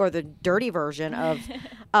the dirty version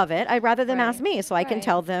of it. I'd rather them Right. ask me so I can Right.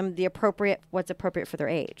 tell them what's appropriate for their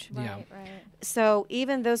age. Yeah. Right, right. So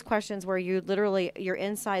even those questions where you literally your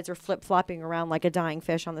insides are flip flopping around like a dying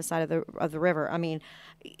fish on the side of the river. I mean,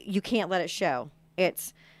 you can't let it show. And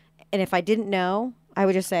if I didn't know, I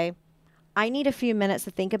would just say, I need a few minutes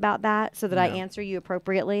to think about that so that I Yeah. answer you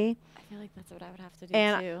appropriately. I feel like that's what I would have to do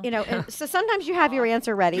And too. and so sometimes you have your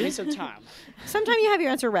answer Give ready. me some time. Sometimes you have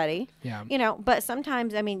your answer ready. Yeah. But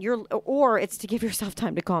sometimes or it's to give yourself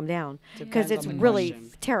time to calm down because Depends it's on the really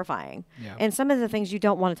question. terrifying. Yeah. And some of the things you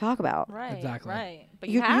don't want to talk about. Right. Exactly. Right. But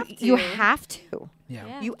you have to. You have to. Yeah.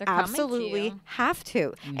 Yeah, You they're coming to absolutely you. have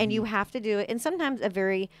to, and you have to do it. And sometimes a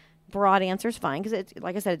very broad answer is fine because,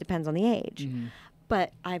 like I said, it depends on the age. Mm-hmm.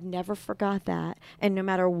 But I've never forgot that, and no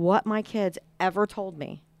matter what my kids ever told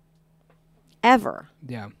me, ever,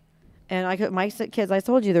 Yeah. and my kids, I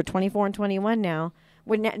told you they're 24 and 21 now.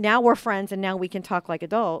 Now we're friends, and now we can talk like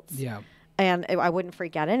adults. Yeah. And I wouldn't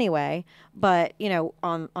freak out anyway. But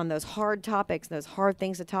on those hard topics, those hard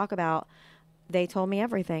things to talk about, they told me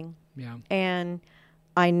everything. Yeah. And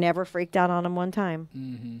I never freaked out on them one time,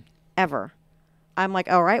 Mm-hmm. ever. I'm like,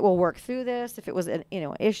 all right, we'll work through this. If it was an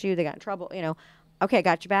issue, they got in trouble, okay,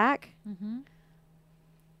 got your back. Mm-hmm.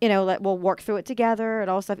 We'll work through it together and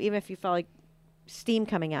all stuff. Even if you felt like steam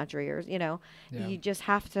coming out your ears, Yeah. you just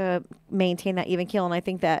have to maintain that even keel. And I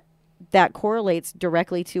think that correlates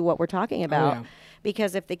directly to what we're talking about. yeah.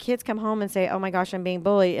 Because if the kids come home and say, "Oh my gosh, I'm being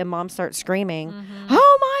bullied," and mom starts screaming,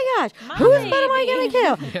 "Oh my gosh, whose butt am I going to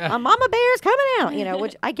kill? Yeah. Mama bear's coming out,"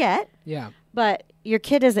 which I get. Yeah. But your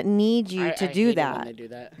kid doesn't need you I to hate do it when that. they do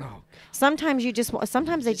that. Oh. Sometimes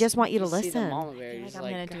sometimes they just want you to see the listen. mama bear, I you're feel just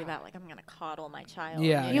like I'm like, gonna do God. that. Like I'm gonna coddle my child.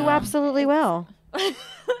 Yeah, You yeah. absolutely will.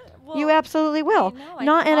 Well, You absolutely will. I know, I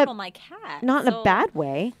Not in coddle a my cat. not in a so- bad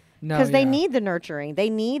way, No. because they yeah. need the nurturing.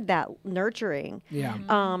 They need that nurturing. Yeah.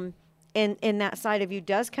 And that side of you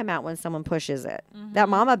does come out when someone pushes it. That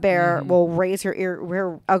mama bear will raise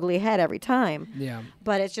her ugly head every time. Yeah.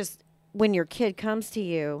 But it's just when your kid comes to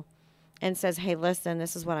you and says, "Hey, listen,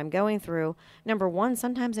 this is what I'm going through." Number one,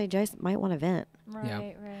 sometimes they just might want to vent.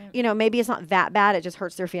 Right, right. Maybe it's not that bad. It just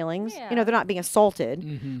hurts their feelings. Yeah. They're not being assaulted.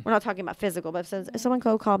 Mm-hmm. We're not talking about physical, but if someone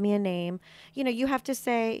called me a name, you have to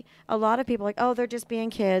say, a lot of people are like, "Oh, they're just being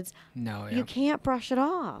kids." No. Yeah. You can't brush it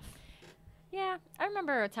off. Yeah, I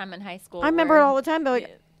remember a time in high school. I remember it where all the time, but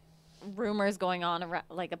like, rumors going on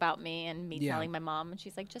about me and me Yeah. telling my mom, and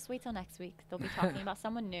she's like, "Just wait till next week. They'll be talking about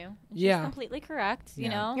someone new." And she's Yeah. completely correct. You Yeah.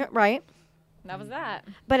 know, yeah, right. that was that.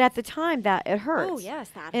 But at the time, that it hurts. Oh yes,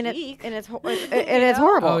 that and week. it's horrible,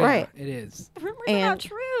 Oh, yeah, right? It is. rumors are and- not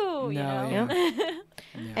true. you No, know, yeah.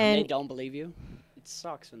 When And they don't believe you. It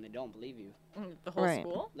sucks when they don't believe you. the whole Right.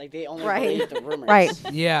 school. Like they only Right. believe the rumors.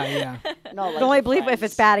 Right. Yeah. Yeah. No, like only your believe if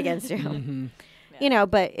it's friends. bad against you. Mm-hmm.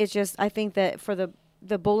 But it's just, I think that for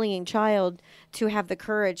the bullying child to have the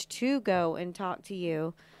courage to go and talk to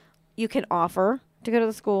you, you can offer to go to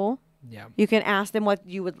the school. Yeah. You can ask them what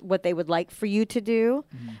they would like for you to do.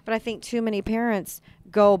 But I think too many parents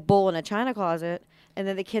go bull in a china closet, and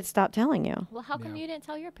then the kids stop telling you. Well, how come Yeah. you didn't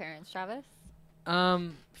tell your parents, Travis?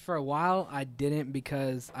 For a while I didn't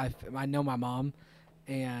because I know my mom,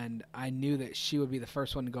 and I knew that she would be the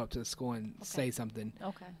first one to go up to the school and say something.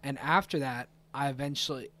 Okay. And after that, I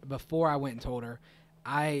eventually, before I went and told her,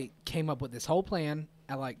 I came up with this whole plan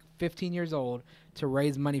at like 15 years old to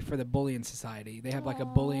raise money for the bullying society. They have like a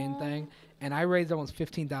bullying thing, and I raised almost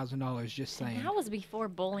 $15,000 just saying. And that was before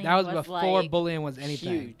bullying. That was before like, bullying was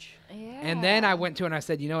anything. Huge. Yeah. And then I went to her and I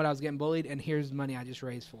said, "You know what? I was getting bullied, and here's money I just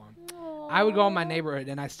raised for them." I would go in my neighborhood,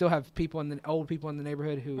 and I still have old people in the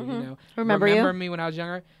neighborhood who Remember you? me when I was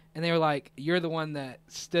younger, and they were like, "You're the one that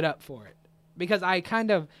stood up for it," because I kind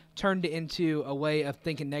of turned it into a way of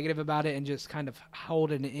thinking negative about it and just kind of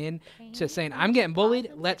holding it in to saying, "I'm getting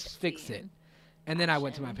bullied, let's fix it," and then I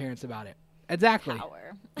went to my parents about it. Exactly.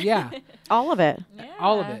 Power. Yeah. All of it. Yeah.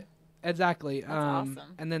 All of it. Exactly. awesome.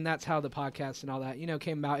 And then that's how the podcast and all that,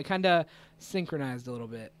 came about. It kind of synchronized a little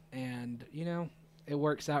bit, and, it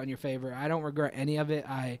works out in your favor. I don't regret any of it.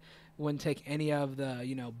 I wouldn't take any of the,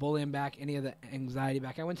 bullying back, any of the anxiety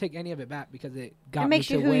back. I wouldn't take any of it back because it got It makes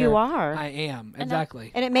me you to who where you are. I am.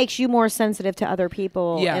 Exactly. And it makes you more sensitive to other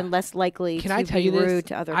people Yeah. and less likely Can to I tell be you this? rude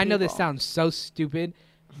to other people. I know this sounds so stupid,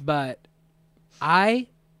 but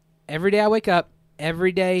every day I wake up,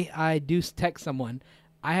 every day I do text someone,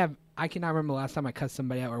 I have I cannot remember the last time I cussed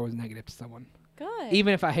somebody out or was negative to someone, Good.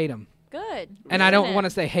 even if I hate them. Good. And I don't want to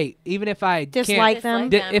say hate, even if I Dislike them.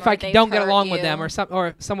 if I or they don't get hurt along with you. them, or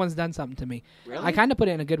if someone's done something to me. Really? I kind of put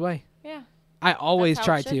it in a good way. Yeah. I always That's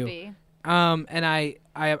how it try should to. be. And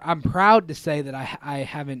I'm proud to say that I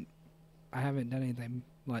haven't done anything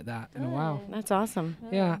like that in a while. That's awesome.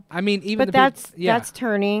 Yeah, I mean, even But the people- that's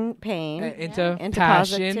turning pain into into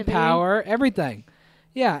passion, positivity. power, everything.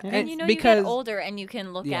 Yeah, And you know, because you get older and you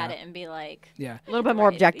can look Yeah. at it and be like, yeah, a little bit more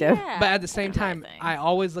objective. Yeah, but at the same that time, thing. I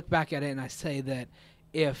always look back at it and I say that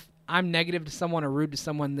if I'm negative to someone or rude to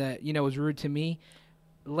someone that was rude to me,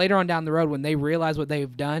 later on down the road when they realize what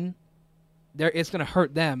they've done, it's going to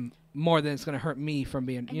hurt them more than it's going to hurt me from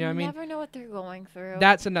being. And You know what I mean? never know what they're going through.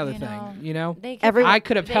 That's another you know. thing. You know. They could, Every- I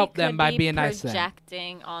could have they helped them could by be being nice to them.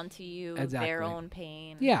 projecting onto you their Exactly. own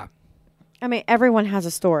pain. Yeah. I mean, everyone has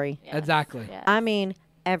a story. Yes, Exactly. yes. I mean,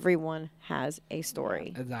 everyone has a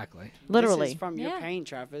story. Exactly. Literally. This is from your Yeah. pain,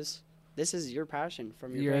 Travis. This is your passion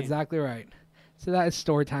from your You're pain. exactly right. So that is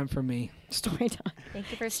story time for me. Story time. Thank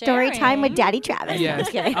you for Story time with sharing. Daddy Travis. Yes.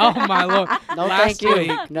 Just kidding. Oh my lord. No, last thank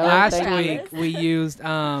you. week, No, last thank you. week we used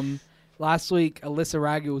last week Alyssa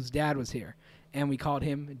Ragu's dad was here, and we called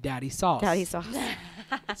him Daddy Sauce. Daddy sauce.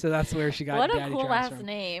 So that's where she got What a Daddy cool Travis last from.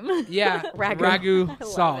 name. Yeah, Ragu. Ragu I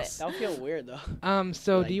love sauce. That'll feel weird though.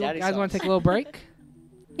 So Like do you Daddy guys want to sauce. take a little break?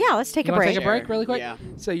 Yeah, let's take You a wanna break. take a break really quick? Yeah.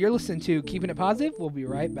 So you're listening to Keeping It Positive. We'll be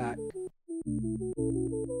right back.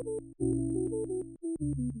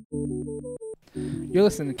 You're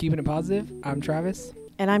listening to Keeping It Positive. I'm Travis.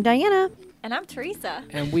 And I'm Diana. And I'm Teresa.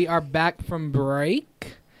 And we are back from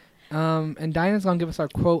break. And Diana's going to give us our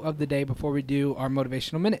quote of the day before we do our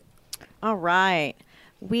motivational minute. All right.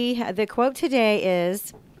 The quote today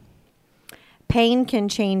is, pain can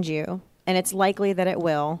change you, and it's likely that it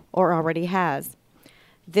will or already has.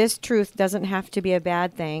 This truth doesn't have to be a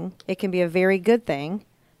bad thing. It can be a very good thing,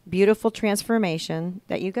 beautiful transformation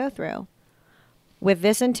that you go through. With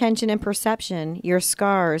this intention and perception, your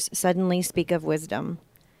scars suddenly speak of wisdom.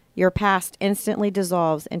 Your past instantly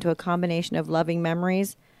dissolves into a combination of loving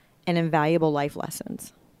memories and invaluable life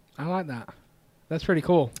lessons. I like that. That's pretty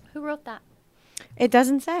cool. Who wrote that? It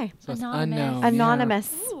doesn't say. So it's Anonymous. unknown. Yeah.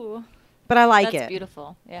 Anonymous. Ooh. But I like That's it.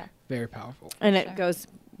 beautiful. Yeah. Very powerful. And Sure. it goes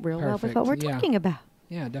real well with Perfect. what we're Yeah. talking about.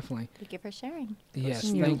 Yeah, definitely. Thank you for sharing. Yes,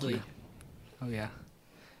 You're thank you. Oh, yeah.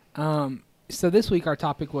 So this week our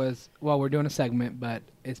topic was, well, we're doing a segment, but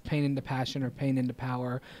it's pain into passion or pain into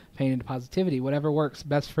power, pain into positivity, whatever works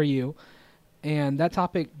best for you. And that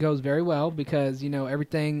topic goes very well because,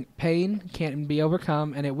 everything, pain can be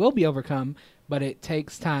overcome and it will be overcome, but it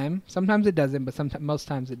takes time. Sometimes it doesn't, but most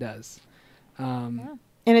times it does.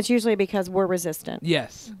 And it's usually because we're resistant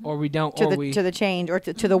Yes, or we don't, to or the we... to the change or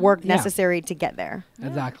to the work Yeah. necessary to get there.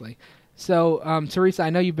 Exactly. So, Teresa,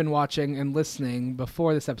 I know you've been watching and listening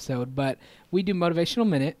before this episode, but we do Motivational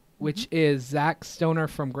Minute, which is Zach Stoner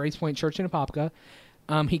from Grace Point Church in Apopka.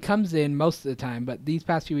 He comes in most of the time, but these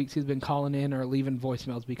past few weeks he's been calling in or leaving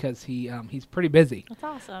voicemails because he's pretty busy. That's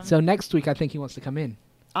awesome. So next week I think he wants to come in.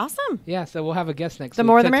 Awesome. Yeah, so we'll have a guest next The week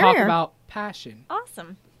more to the talk merrier. about passion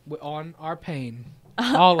awesome. on our pain.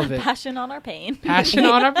 All of it. Passion on our pain. Passion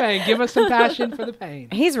on our pain. Give us some passion for the pain.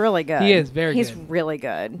 He's really good. He is very He's good. really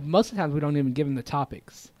good. Most of the times we don't even give him the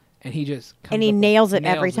topics, and he just comes And he up with- nails it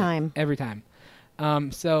every nails time. Every time.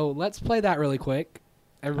 So let's play that really quick.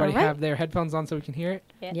 Everybody All right. have their headphones on so we can hear it.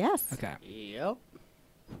 Yeah. Yes. Okay. Yep.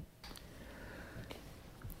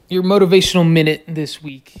 Your motivational minute this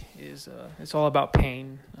week is it's all about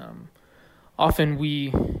pain. Often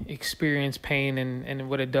we experience pain, and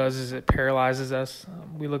what it does is it paralyzes us.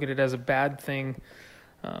 We look at it as a bad thing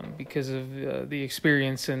because of the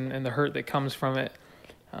experience and the hurt that comes from it.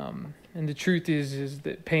 And the truth is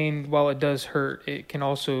that pain, while it does hurt, it can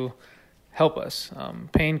also help us.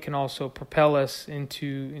 Pain can also propel us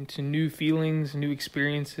into new feelings, new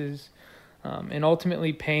experiences, and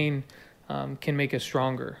ultimately pain can make us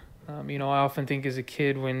stronger. I often think as a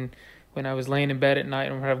kid when I was laying in bed at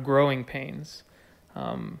night and would have growing pains,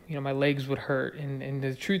 my legs would hurt. And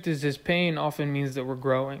the truth is this pain often means that we're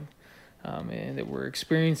growing and that we're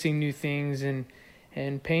experiencing new things.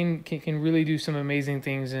 And pain can really do some amazing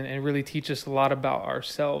things and really teach us a lot about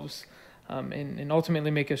ourselves and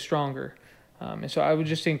ultimately make us stronger. And so I would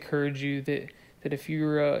just encourage you that if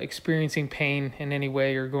you're experiencing pain in any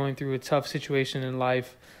way or going through a tough situation in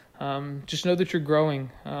life, just know that you're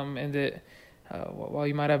growing and that while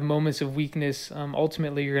you might have moments of weakness,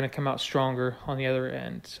 ultimately you're going to come out stronger on the other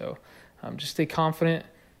end. So just stay confident,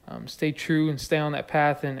 stay true, and stay on that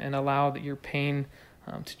path and allow that your pain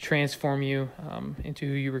to transform you into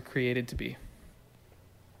who you were created to be.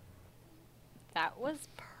 That was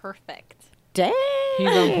perfect. Dang. He's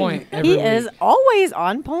on point every He week. is always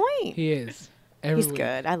on point. He is. Every He's week.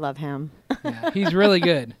 good. I love him. Yeah, he's really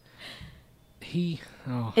good.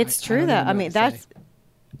 It's I true don't that even know I mean what to that's. say.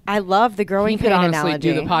 I love the growing He could pain honestly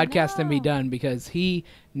analogy. do the podcast and be done because he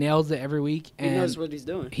nails it every week. He And knows what he's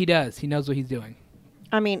doing. he does. He knows what he's doing.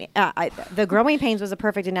 I mean, the growing pains was a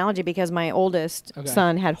perfect analogy because my oldest Okay.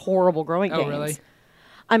 son had horrible growing Oh, pains. really?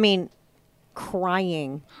 I mean,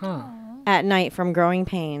 crying Huh. at night from growing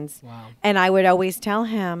pains. Wow. And I would always tell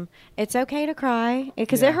him, it's okay to cry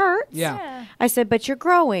because Yeah. it hurts. Yeah. I said, but you're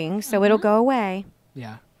growing, so it'll go away.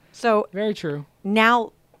 Yeah. So Very true.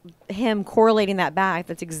 now, him correlating that back,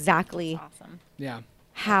 that's exactly Awesome. Yeah.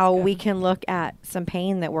 how we can look at some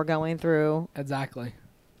pain that we're going through Exactly.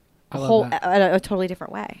 I a love whole that. a totally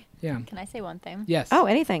different way. Yeah. Can I say one thing? Yes. Oh,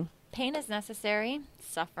 anything. Pain is necessary,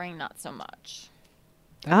 suffering not so much.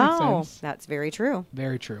 That makes Oh, sense. that's very true.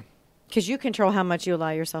 Very true. Because you control how much you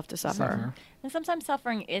allow yourself to suffer. And sometimes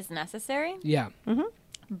suffering is necessary, Yeah.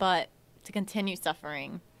 but to continue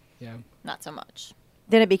suffering, Yeah. not so much.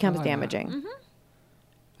 Then it becomes like that. damaging.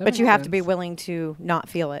 That But you makes have to be sense. willing to not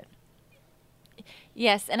feel it.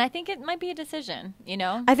 Yes, and I think it might be a decision, you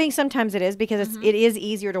know? I think sometimes it is because it is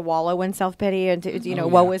easier to wallow in self pity and to, Oh,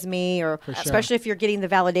 woe yeah. is me, or For sure. especially if you're getting the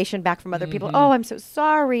validation back from other people. Oh, I'm so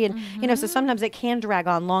sorry, and so sometimes it can drag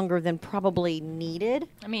on longer than probably needed.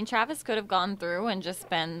 I mean, Travis could have gone through and just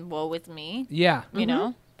been, woe with me, Yeah. you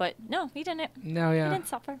know? But no, he didn't. No, He yeah. didn't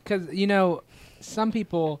suffer. Because, some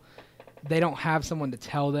people, they don't have someone to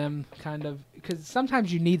tell them, kind of. Because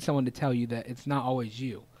sometimes you need someone to tell you that it's not always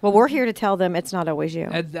you. Well, we're here to tell them it's not always you.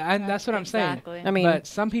 And that's what I'm saying. Exactly. I mean, But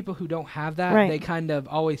some people who don't have that, Right. they kind of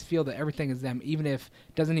always feel that everything is them, even if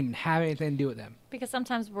it doesn't even have anything to do with them. Because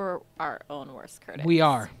sometimes we're our own worst critics. We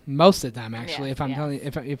are most of the time, actually. Yes, If I'm yes. telling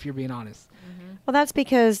you, if you're being honest, well, that's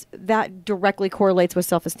because that directly correlates with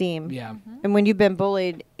self esteem. yeah, And when you've been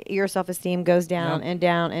bullied, your self esteem goes down Yep. and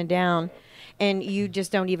down and down, and you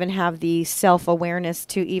just don't even have the self awareness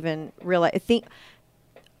to even realize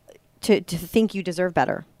to think you deserve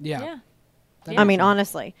better. yeah. Yeah. That I makes mean, sense.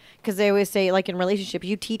 honestly, because they always say, like in relationships,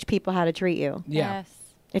 you teach people how to treat you. Yeah, Yes.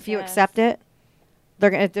 If you Yes. accept it, they're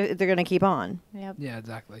gonna keep on. Yep. yeah,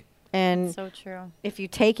 exactly. And So true. if you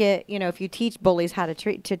take it, if you teach bullies how to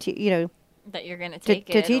treat That you're going to to take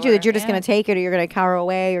it. teach you that you're just yeah. going to take it, or you're going to cower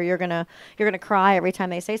away, or you're going to cry every time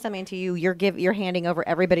they say something to you, you're handing over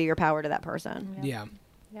every bit of your power to that person. Yep.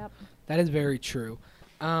 Yeah, Yep. that is very true.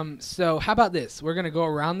 So how about this? We're gonna go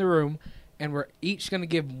around the room, and we're each gonna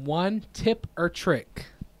give one tip or trick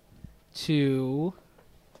to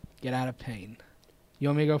get out of pain. You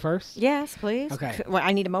want me to go first? Yes, please. Okay. Well,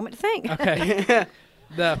 I need a moment to think. Okay.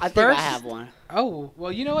 The I think first. I have one. Oh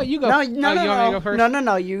well, you know what? You go. No, Oh, no, you no, want me to no. go first?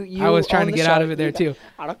 No. You. I was trying own to the get show. out of it there You go. too.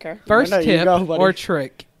 I don't care. First No, you tip go, buddy. or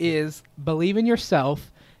trick is believe in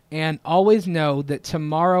yourself and always know that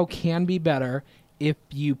tomorrow can be better if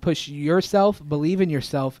you push yourself, believe in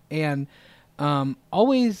yourself, and I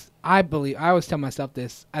always tell myself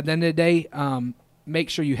this, at the end of the day, make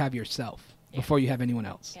sure you have yourself before you have anyone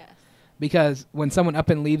else. Yes. Because when someone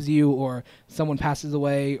up and leaves you, or someone passes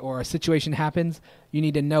away, or a situation happens, you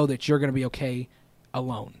need to know that you're going to be okay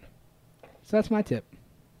alone. So that's my tip.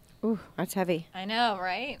 Ooh, that's heavy. I know,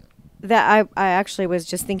 right? That I actually was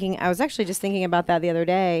just thinking. I was actually just thinking about that the other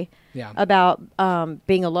day Yeah. about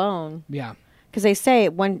being alone. Yeah. Because they say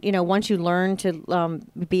once you learn to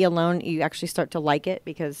be alone, you actually start to like it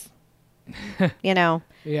because Yeah.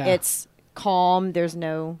 it's calm. There's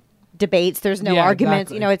no debates. There's no Yeah,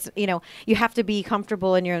 arguments. exactly. It's you have to be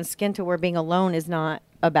comfortable in your own skin to where being alone is not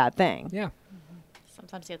a bad thing. Yeah.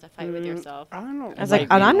 Sometimes you have to fight with yourself. I don't know. I was like,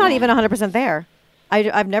 and I'm not even 100% there.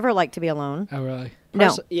 I've never liked to be alone. Oh, really?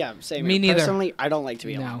 No. Yeah, same. Me here. neither. Personally, I don't like to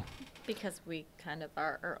be alone. No. Because we kind of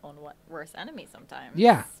are our own worst enemy sometimes.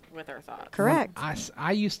 Yeah. With our thoughts. Correct.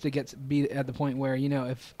 I used to be at the point where,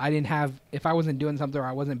 if I wasn't doing something, or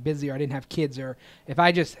I wasn't busy, or I didn't have kids, or if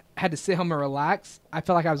I just had to sit home and relax, I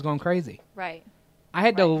felt like I was going crazy. Right. I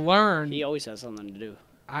had to learn. He always has something to do.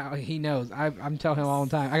 He knows. I'm telling him all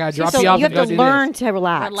the time. I gotta drop So you off you and have go to do learn this. to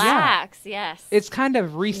relax. Relax. Yes. It's kind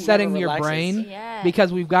of resetting your relaxes. brain Yes.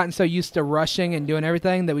 because we've gotten so used to rushing and doing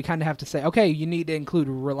everything that we kind of have to say, okay, you need to include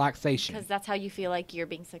relaxation. Because that's how you feel like you're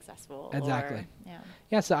being successful. Exactly. Or, yeah.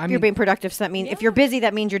 Yeah. So I You're mean, being productive. So that means if you're busy,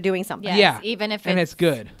 that means you're doing something. Yes, Yeah. Even if And it's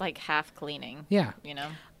good. Like half cleaning. yeah, You know.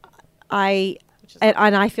 Which is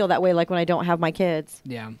And I feel that way like when I don't have my kids.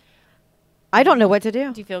 yeah. I don't know what to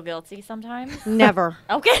do. Do you feel guilty sometimes? Never.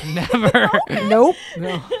 Okay. Never. Nope.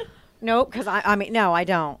 No. Nope. Because I mean, no, I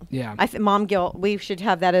don't. Yeah. Mom guilt. We should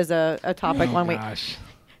have that as a topic Oh when gosh.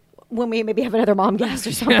 we maybe have another mom guest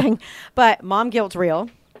or something. But mom guilt's real.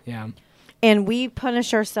 Yeah. And we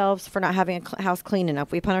punish ourselves for not having a house clean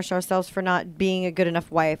enough. We punish ourselves for not being a good enough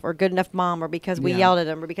wife or good enough mom, or because we Yeah. yelled at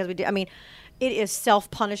them, or because we did. I mean, it is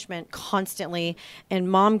self-punishment constantly. And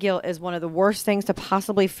mom guilt is one of the worst things to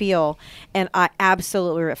possibly feel. And I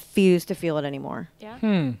absolutely refuse to feel it anymore.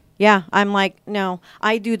 Yeah. Yeah, I'm like, no,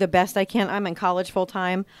 I do the best I can. I'm in college full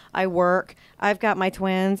time. I work. I've got my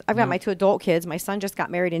twins. I've got my 2 adult kids. My son just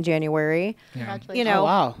got married in January. Yeah. Congratulations. You know, Oh,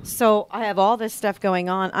 wow. so I have all this stuff going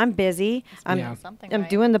on. I'm busy. I'm Yeah. Something I'm right.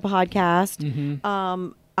 doing the podcast.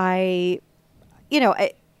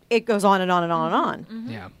 It goes on and on and on and on.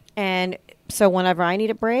 Yeah. And so whenever I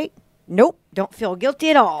need a break, nope, don't feel guilty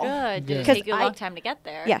at all. Good. Did Good. it take you a 'Cause long time to get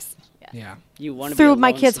there? Yes, Yeah. You want to through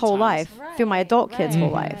my kid's whole life, Right, through my adult kid's whole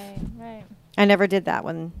right, life. Right. I never did that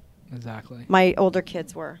when Exactly. my older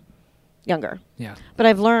kids were younger. Yeah. But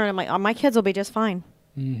I've learned, I'm like, oh, my kids will be just fine.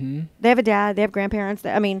 Mm-hmm. They have a dad, they have grandparents.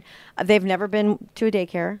 I mean, they've never been to a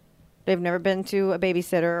daycare. They've never been to a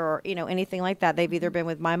babysitter or, anything like that. They've either been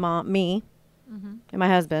with my mom, me, and my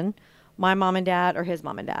husband, my mom and dad, or his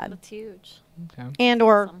mom and dad. That's huge. Okay. And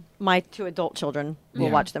or Awesome. my 2 adult children will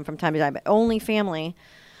Yeah. watch them from time to time, but only family.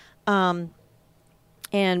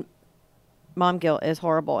 And mom guilt is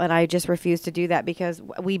horrible, and I just refuse to do that because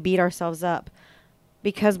we beat ourselves up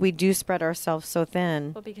because we do spread ourselves so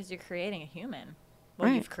thin. Well, because you're creating a human. Well,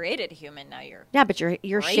 Right. you've created a human. Now you're Yeah, but you're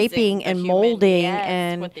raising shaping the and human. molding, Yes,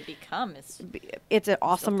 and what they become is it's an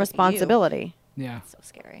awesome up to you. responsibility. Yeah. so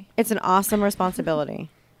scary. It's an awesome responsibility,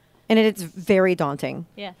 and it's very daunting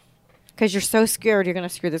Yes. because you're so scared you're going to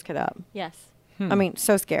screw this kid up. Yes. I mean,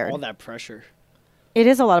 so scared. All that pressure. It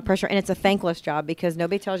is a lot of pressure, and it's a thankless job because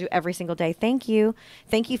nobody tells you every single day, thank you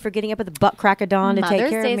for getting up at the butt crack of dawn to take Mother's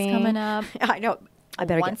care Day's of me. coming up. I know. I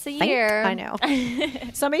better Once get a thanked. year. I know.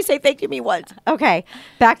 Somebody say thank you to me once. Okay,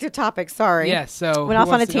 back to topic. Sorry. Yeah. So Went who off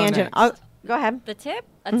on a wants to go tangent. next? Go ahead. A tip?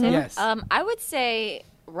 Yes. I would say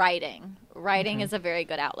writing. Writing is a very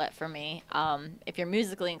good outlet for me. If you're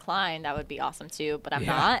musically inclined, that would be awesome too, but I'm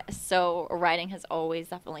Yeah. not. So writing has always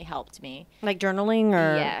definitely helped me. Like journaling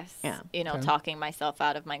or Yes. Yeah. Okay. Talking myself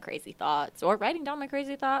out of my crazy thoughts or writing down my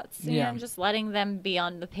crazy thoughts Yeah. and just letting them be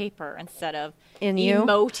on the paper instead of In you?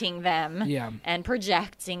 emoting them Yeah. and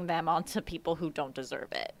projecting them onto people who don't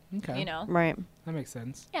deserve it. Okay. Right. That makes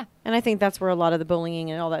sense. Yeah. And I think that's where a lot of the bullying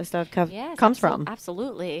and all that stuff Yes, comes from.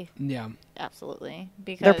 Absolutely. Yeah. Absolutely.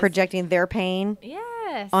 Because They're projecting their pain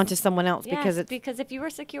yes. onto someone else Yes, because if you were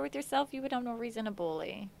secure with yourself, you would have no reason to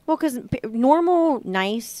bully. well, because normal,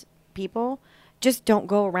 nice people just don't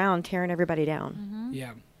go around tearing everybody down.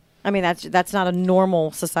 Yeah. I mean, that's not a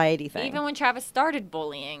normal society thing. Even when Travis started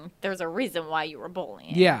bullying, there's a reason why you were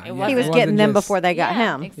bullying. Yeah, It yeah. he wasn't, was It getting them just- before they got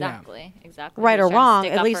Yeah, him. Exactly. Exactly. Right He was or trying to wrong,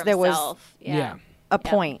 stick at up least for there was- himself. Yeah. A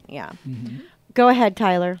Yeah. point, yeah. Mm-hmm. Go ahead,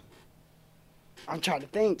 Tyler. I'm trying to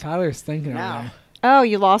think. Tyler's thinking Now. over there. Oh,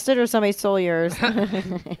 you lost it, or somebody stole yours?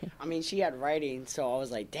 I mean, she had writing, so I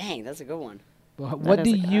was like, dang, that's a good one. Well, what is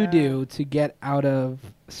do a- you do to get out of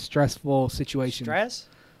stressful situations? Stress?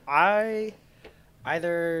 I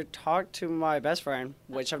either talk to my best friend,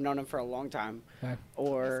 which I've known him for a long time, Okay.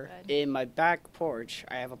 or That's good. in my back porch,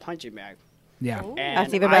 I have a punching bag. Yeah. Ooh. And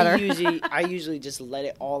That's even better. I usually just let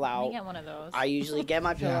it all Let me out. get one of those. I usually get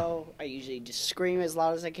my Yeah. pillow. I usually just scream as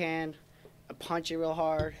loud as I can. I punch it real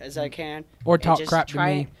hard as I can. Or and talk just crap to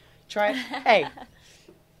me. Try. Hey,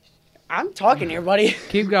 I'm talking here, buddy.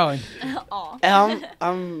 Keep going. Aw.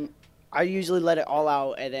 I usually let it all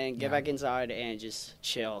out and then get Yeah. back inside and just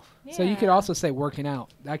chill. So you could Yeah. also say working out.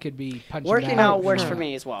 That could be punching Working bag. out works Yeah. for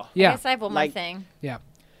me as well. I Yeah. guess I have one Like- more thing. Yeah.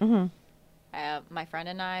 hmm My friend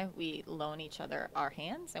and I, we loan each other our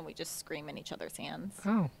hands and we just scream in each other's hands.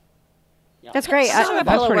 Oh. Yep. That's great. Sort of a That's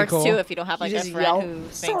pillow pretty works cool. too if you don't have You like a just friend yell, who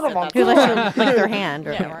thinks "Son that of a that's Who fine. lets you lick their hand?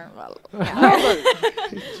 Or, Yeah, well,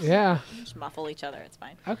 Yeah. just muffle each other. It's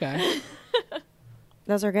fine. Okay.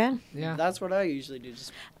 Those are good. Yeah. That's what I usually do.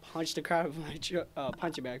 Just punch the crap out of my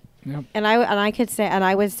punching bag. Yep. And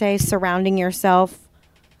I would say surrounding yourself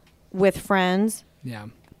with friends, Yeah.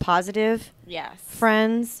 positive Yes.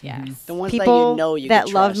 friends. Yes. The ones People that you know you that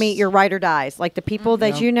can love trust. me, your ride or dies. Like the people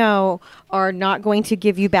that Yeah. you know are not going to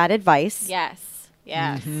give you bad advice. Yes.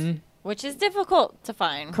 Yes. Mhm. Which is difficult to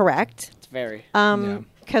find. Correct. It's very.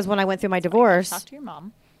 Because when I went through my divorce, Talk to your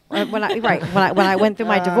mom. when I went through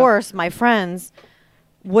my divorce, my friends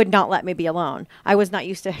would not let me be alone. I was not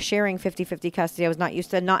used to sharing 50-50 custody. I was not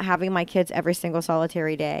used to not having my kids every single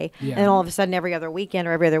solitary day. Yeah. And all of a sudden, every other weekend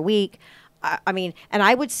or every other week, and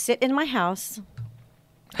I would sit in my house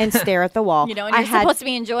and stare at the wall. You know, and I you're had supposed to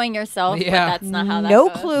be enjoying yourself, Yeah. but that's not how that no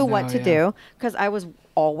goes. clue what No, to yeah. do because I was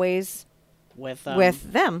always With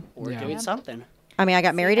with them. or Yeah. doing Yeah. something. I mean, I got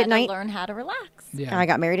So you married had at to 19. learn how to relax. Yeah. I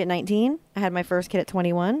got married at 19. I had my first kid at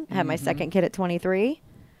 21. I had my second kid at 23.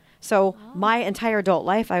 So my entire adult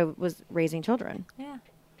life, I was raising children. Yeah.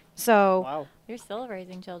 So Wow. You're still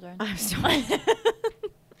raising children. I'm still.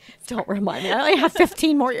 Don't remind me. I only have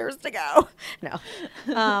 15 more years to go. No,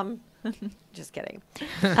 just kidding.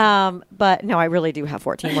 But no, I really do have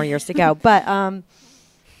 14 more years to go. But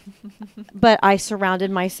I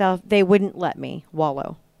surrounded myself. They wouldn't let me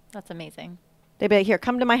wallow. That's amazing. They'd be like, "Here,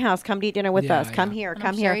 come to my house. Come to eat dinner with Yeah, us. Come yeah. here. And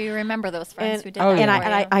Come I'm sure here." you remember those friends And- who did Oh, that. yeah. And I-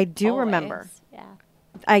 for you. I do Always. remember. Yeah.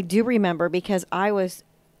 I do remember because I was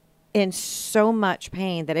in so much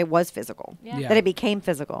pain that it was physical. Yeah. Yeah. That it became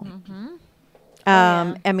physical. Mm-hmm.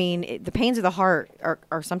 yeah. I mean, the pains of the heart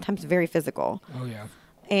are sometimes very physical. Oh yeah.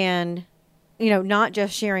 And, not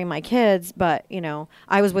just sharing my kids, but,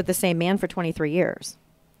 I was with the same man for 23 years.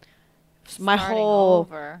 My Starting whole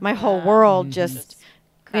over. whole Yeah. world Mhm. just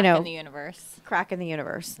Crack know, in the universe. crack in the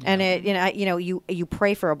universe. And you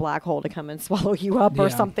pray for a black hole to come and swallow you up or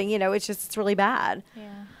Yeah. something, it's really bad. Yeah.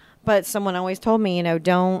 But someone always told me,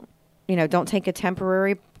 don't take a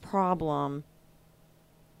temporary problem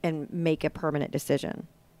and make a permanent decision.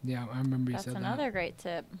 Yeah, I remember you That's said another great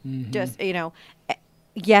tip. that. Mhm. Just,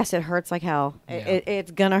 yes, it hurts like hell. Yeah.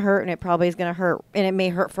 It's going to hurt, and it probably is going to hurt, and it may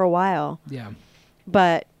hurt for a while. Yeah.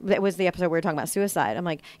 But that was the episode we were talking about suicide. I'm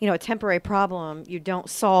like, a temporary problem you don't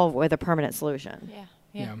solve with a permanent solution. Yeah.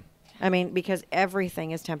 Yeah. I mean, because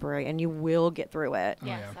everything is temporary, and you will get through it. Oh,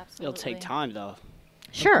 Yes, yeah. absolutely. It'll take time though.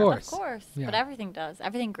 Sure. course. Of course. Yeah. But everything does.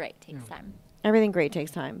 Everything great takes Yeah. time. Everything great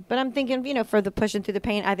takes time. But I'm thinking, for the pushing through the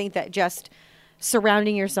pain, I think that just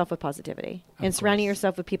surrounding yourself with positivity Of and surrounding course.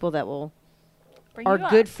 yourself with people that Bring are you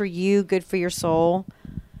good up. for you, good for your soul,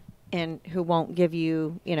 and who won't give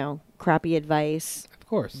you, crappy advice, Of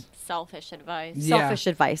course. Selfish advice. Yeah. selfish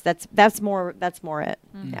advice. That's more it.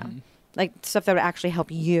 Yeah, Mhm. like stuff that would actually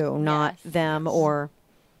help you, not Yes. them, Yes. or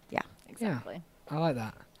Exactly. I like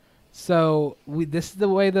that. So this is the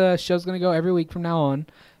way the show's going to go every week from now on.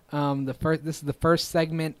 This is the first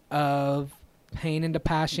segment of pain into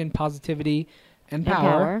passion, positivity, and And power.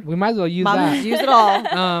 power. We might as well use Mom, that. use it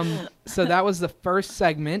all. So that was the first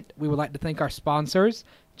segment. We would like to thank our sponsors,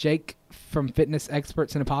 Jake from Fitness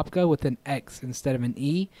Experts in Apopka with an X instead of an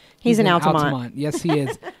E. He's in in Altamont. Yes, he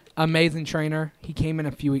is. Amazing trainer. He came in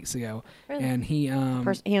a few weeks ago, Really? and he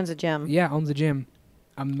He owns a gym. yeah, owns a gym.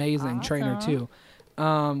 Amazing trainer Awesome.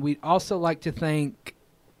 too. We'd also like to thank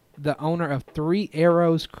the owner of Three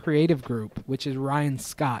Arrows Creative Group, which is Ryan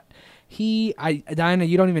Scott. Diana,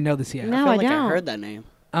 you don't even know this yet. No, I feel I like don't. I heard that name.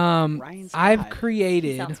 I've Ryan Scott. He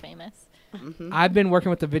created. sounds famous. Mhm. I've been working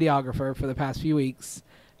with the videographer for the past few weeks,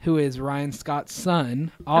 who is Ryan Scott's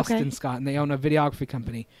son, Austin Okay. Scott, and they own a videography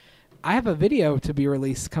company. I have a video to be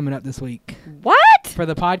released coming up this week What? for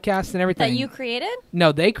the podcast and everything. That you created?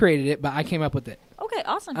 No, they created it, but I came up with it. Okay,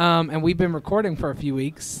 awesome. And we've been recording for a few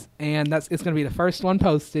weeks, and it's going to be the first one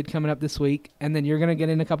posted coming up this week, and then you're going to get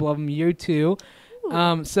in a couple of them, you too.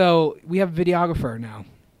 So we have a videographer now,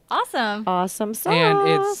 awesome. Awesome sauce. and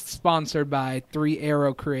it's sponsored by Three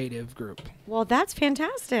Arrow Creative Group. well, that's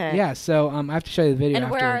fantastic. Yeah, so I have to show you the video.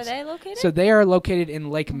 And where are afterwards. they located? So they are located in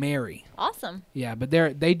Lake Mary. awesome. Yeah, but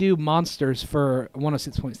they do Monsters for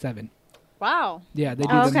 106.7. Wow. Yeah, they do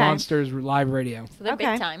Oh, the okay. Monsters live radio. So they're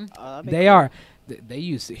Okay. big time. That'd be They cool. are. They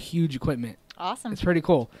use huge equipment. Awesome. It's pretty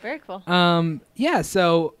cool. Very cool. Yeah,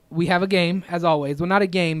 so we have a game, as always. Well, not a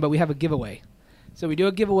game, but we have a giveaway. So we do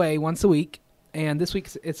a giveaway once a week, and this week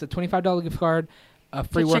it's a $25 gift card, a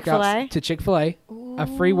free workout Chick-fil-A? to Chick-fil-A, a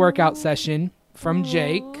free workout session from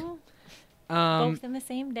Jake. Ooh. Um, Both in the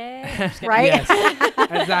same day. Right? Yes,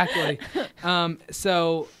 exactly.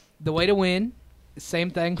 So the way to win,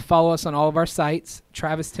 same thing. Follow us on all of our sites.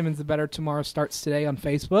 Travis Timmons The Better Tomorrow starts today on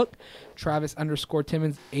Facebook.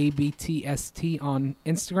 Travis_Timmons ABTST on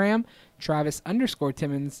Instagram.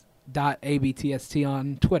 Travis_Timmons.abtst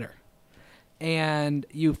on Twitter. And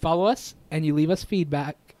you follow us and you leave us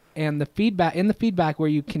feedback. And the feedback where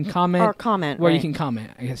you can comment, Or comment. where you right. can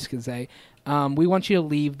comment, I guess you could say. We want you to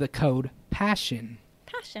leave the code PASSION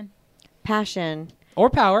Passion. Passion or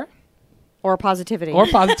power or positivity. or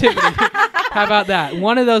positivity. How about that?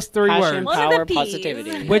 One of those three Passion, words. One of the power, Ps.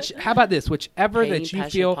 positivity. How about this? Whichever Pain, that you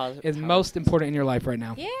passion, feel is power. most important in your life right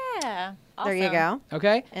now. Yeah. There you Awesome. go.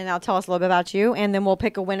 Okay? And I'll tell us a little bit about you, and then we'll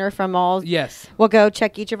pick a winner from all. Yes. We'll go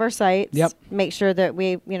check each of our sites. Yep. Make sure that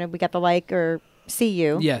we got the like or see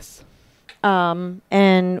you. Yes.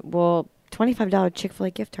 And we'll $25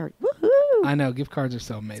 Chick-fil-A gift card. Woohoo! I know. Gift cards are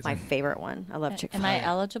so My amazing. favorite one. I love Am Chick-fil-A. I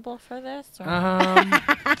eligible for this? Or?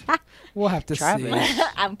 We'll have to Travis. see.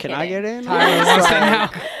 I'm Can kidding. I get in? Tyler wants it now.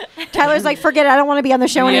 Tyler's like, forget it. I don't want to be on the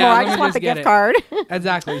show Yeah, anymore. let I me just want just the get gift it. card.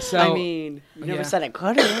 Exactly. So, I mean, you never yeah. said I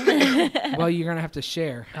couldn't. well, you're gonna have to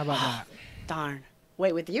share. How about that? Darn.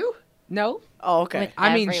 Wait, with you? No, Oh, okay. With-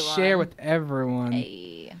 I mean Everyone. share with everyone.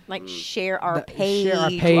 Hey. Like share our The- page, share our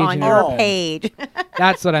page on and your everything. page.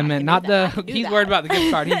 That's what I meant. Not that. I the. can do He's that. worried about the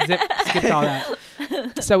gift card. He skipped all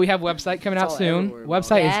that. So we have website coming That's out all I ever soon. worry about.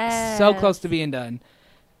 Website is so close Yes. to being done.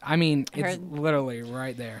 I mean, it's Heard- literally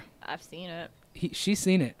right there. I've seen it. She's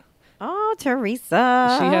seen it. Oh,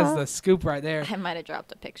 Teresa. She has the scoop right there. I might have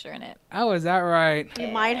dropped a picture in it. Oh, is that right? You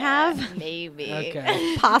might have. Maybe.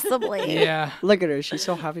 Okay. Possibly. Yeah. Look at her. She's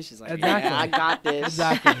so happy. She's like, Exactly. yeah, I got this.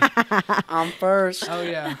 Exactly. I'm first. Oh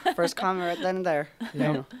yeah. First comment right then and there.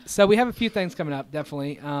 Yeah. So we have a few things coming up.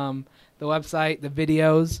 Definitely. The website, the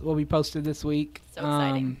videos will be posted this week. So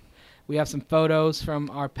exciting. We have some photos from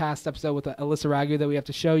our past episode with Alyssa Ragu that we have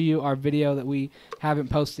to show you. Our video that we haven't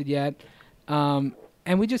posted yet.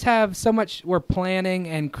 And we just have so much we're planning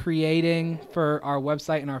and creating for our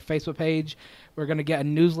website and our Facebook page. We're going to get a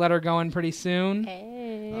newsletter going pretty soon.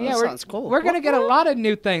 Hey. Oh, Yeah, that we're- sounds cool. We're going to get a lot of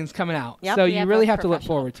new things coming out. Yep. So We you have really a have to look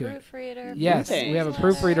professional forward to it. proofreader. Yes, Thanks. we have a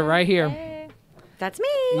proofreader right here. Hey. That's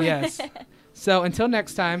me. Yes. So until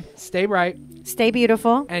next time, stay bright Stay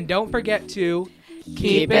beautiful. and don't forget to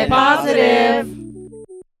Keep it positive.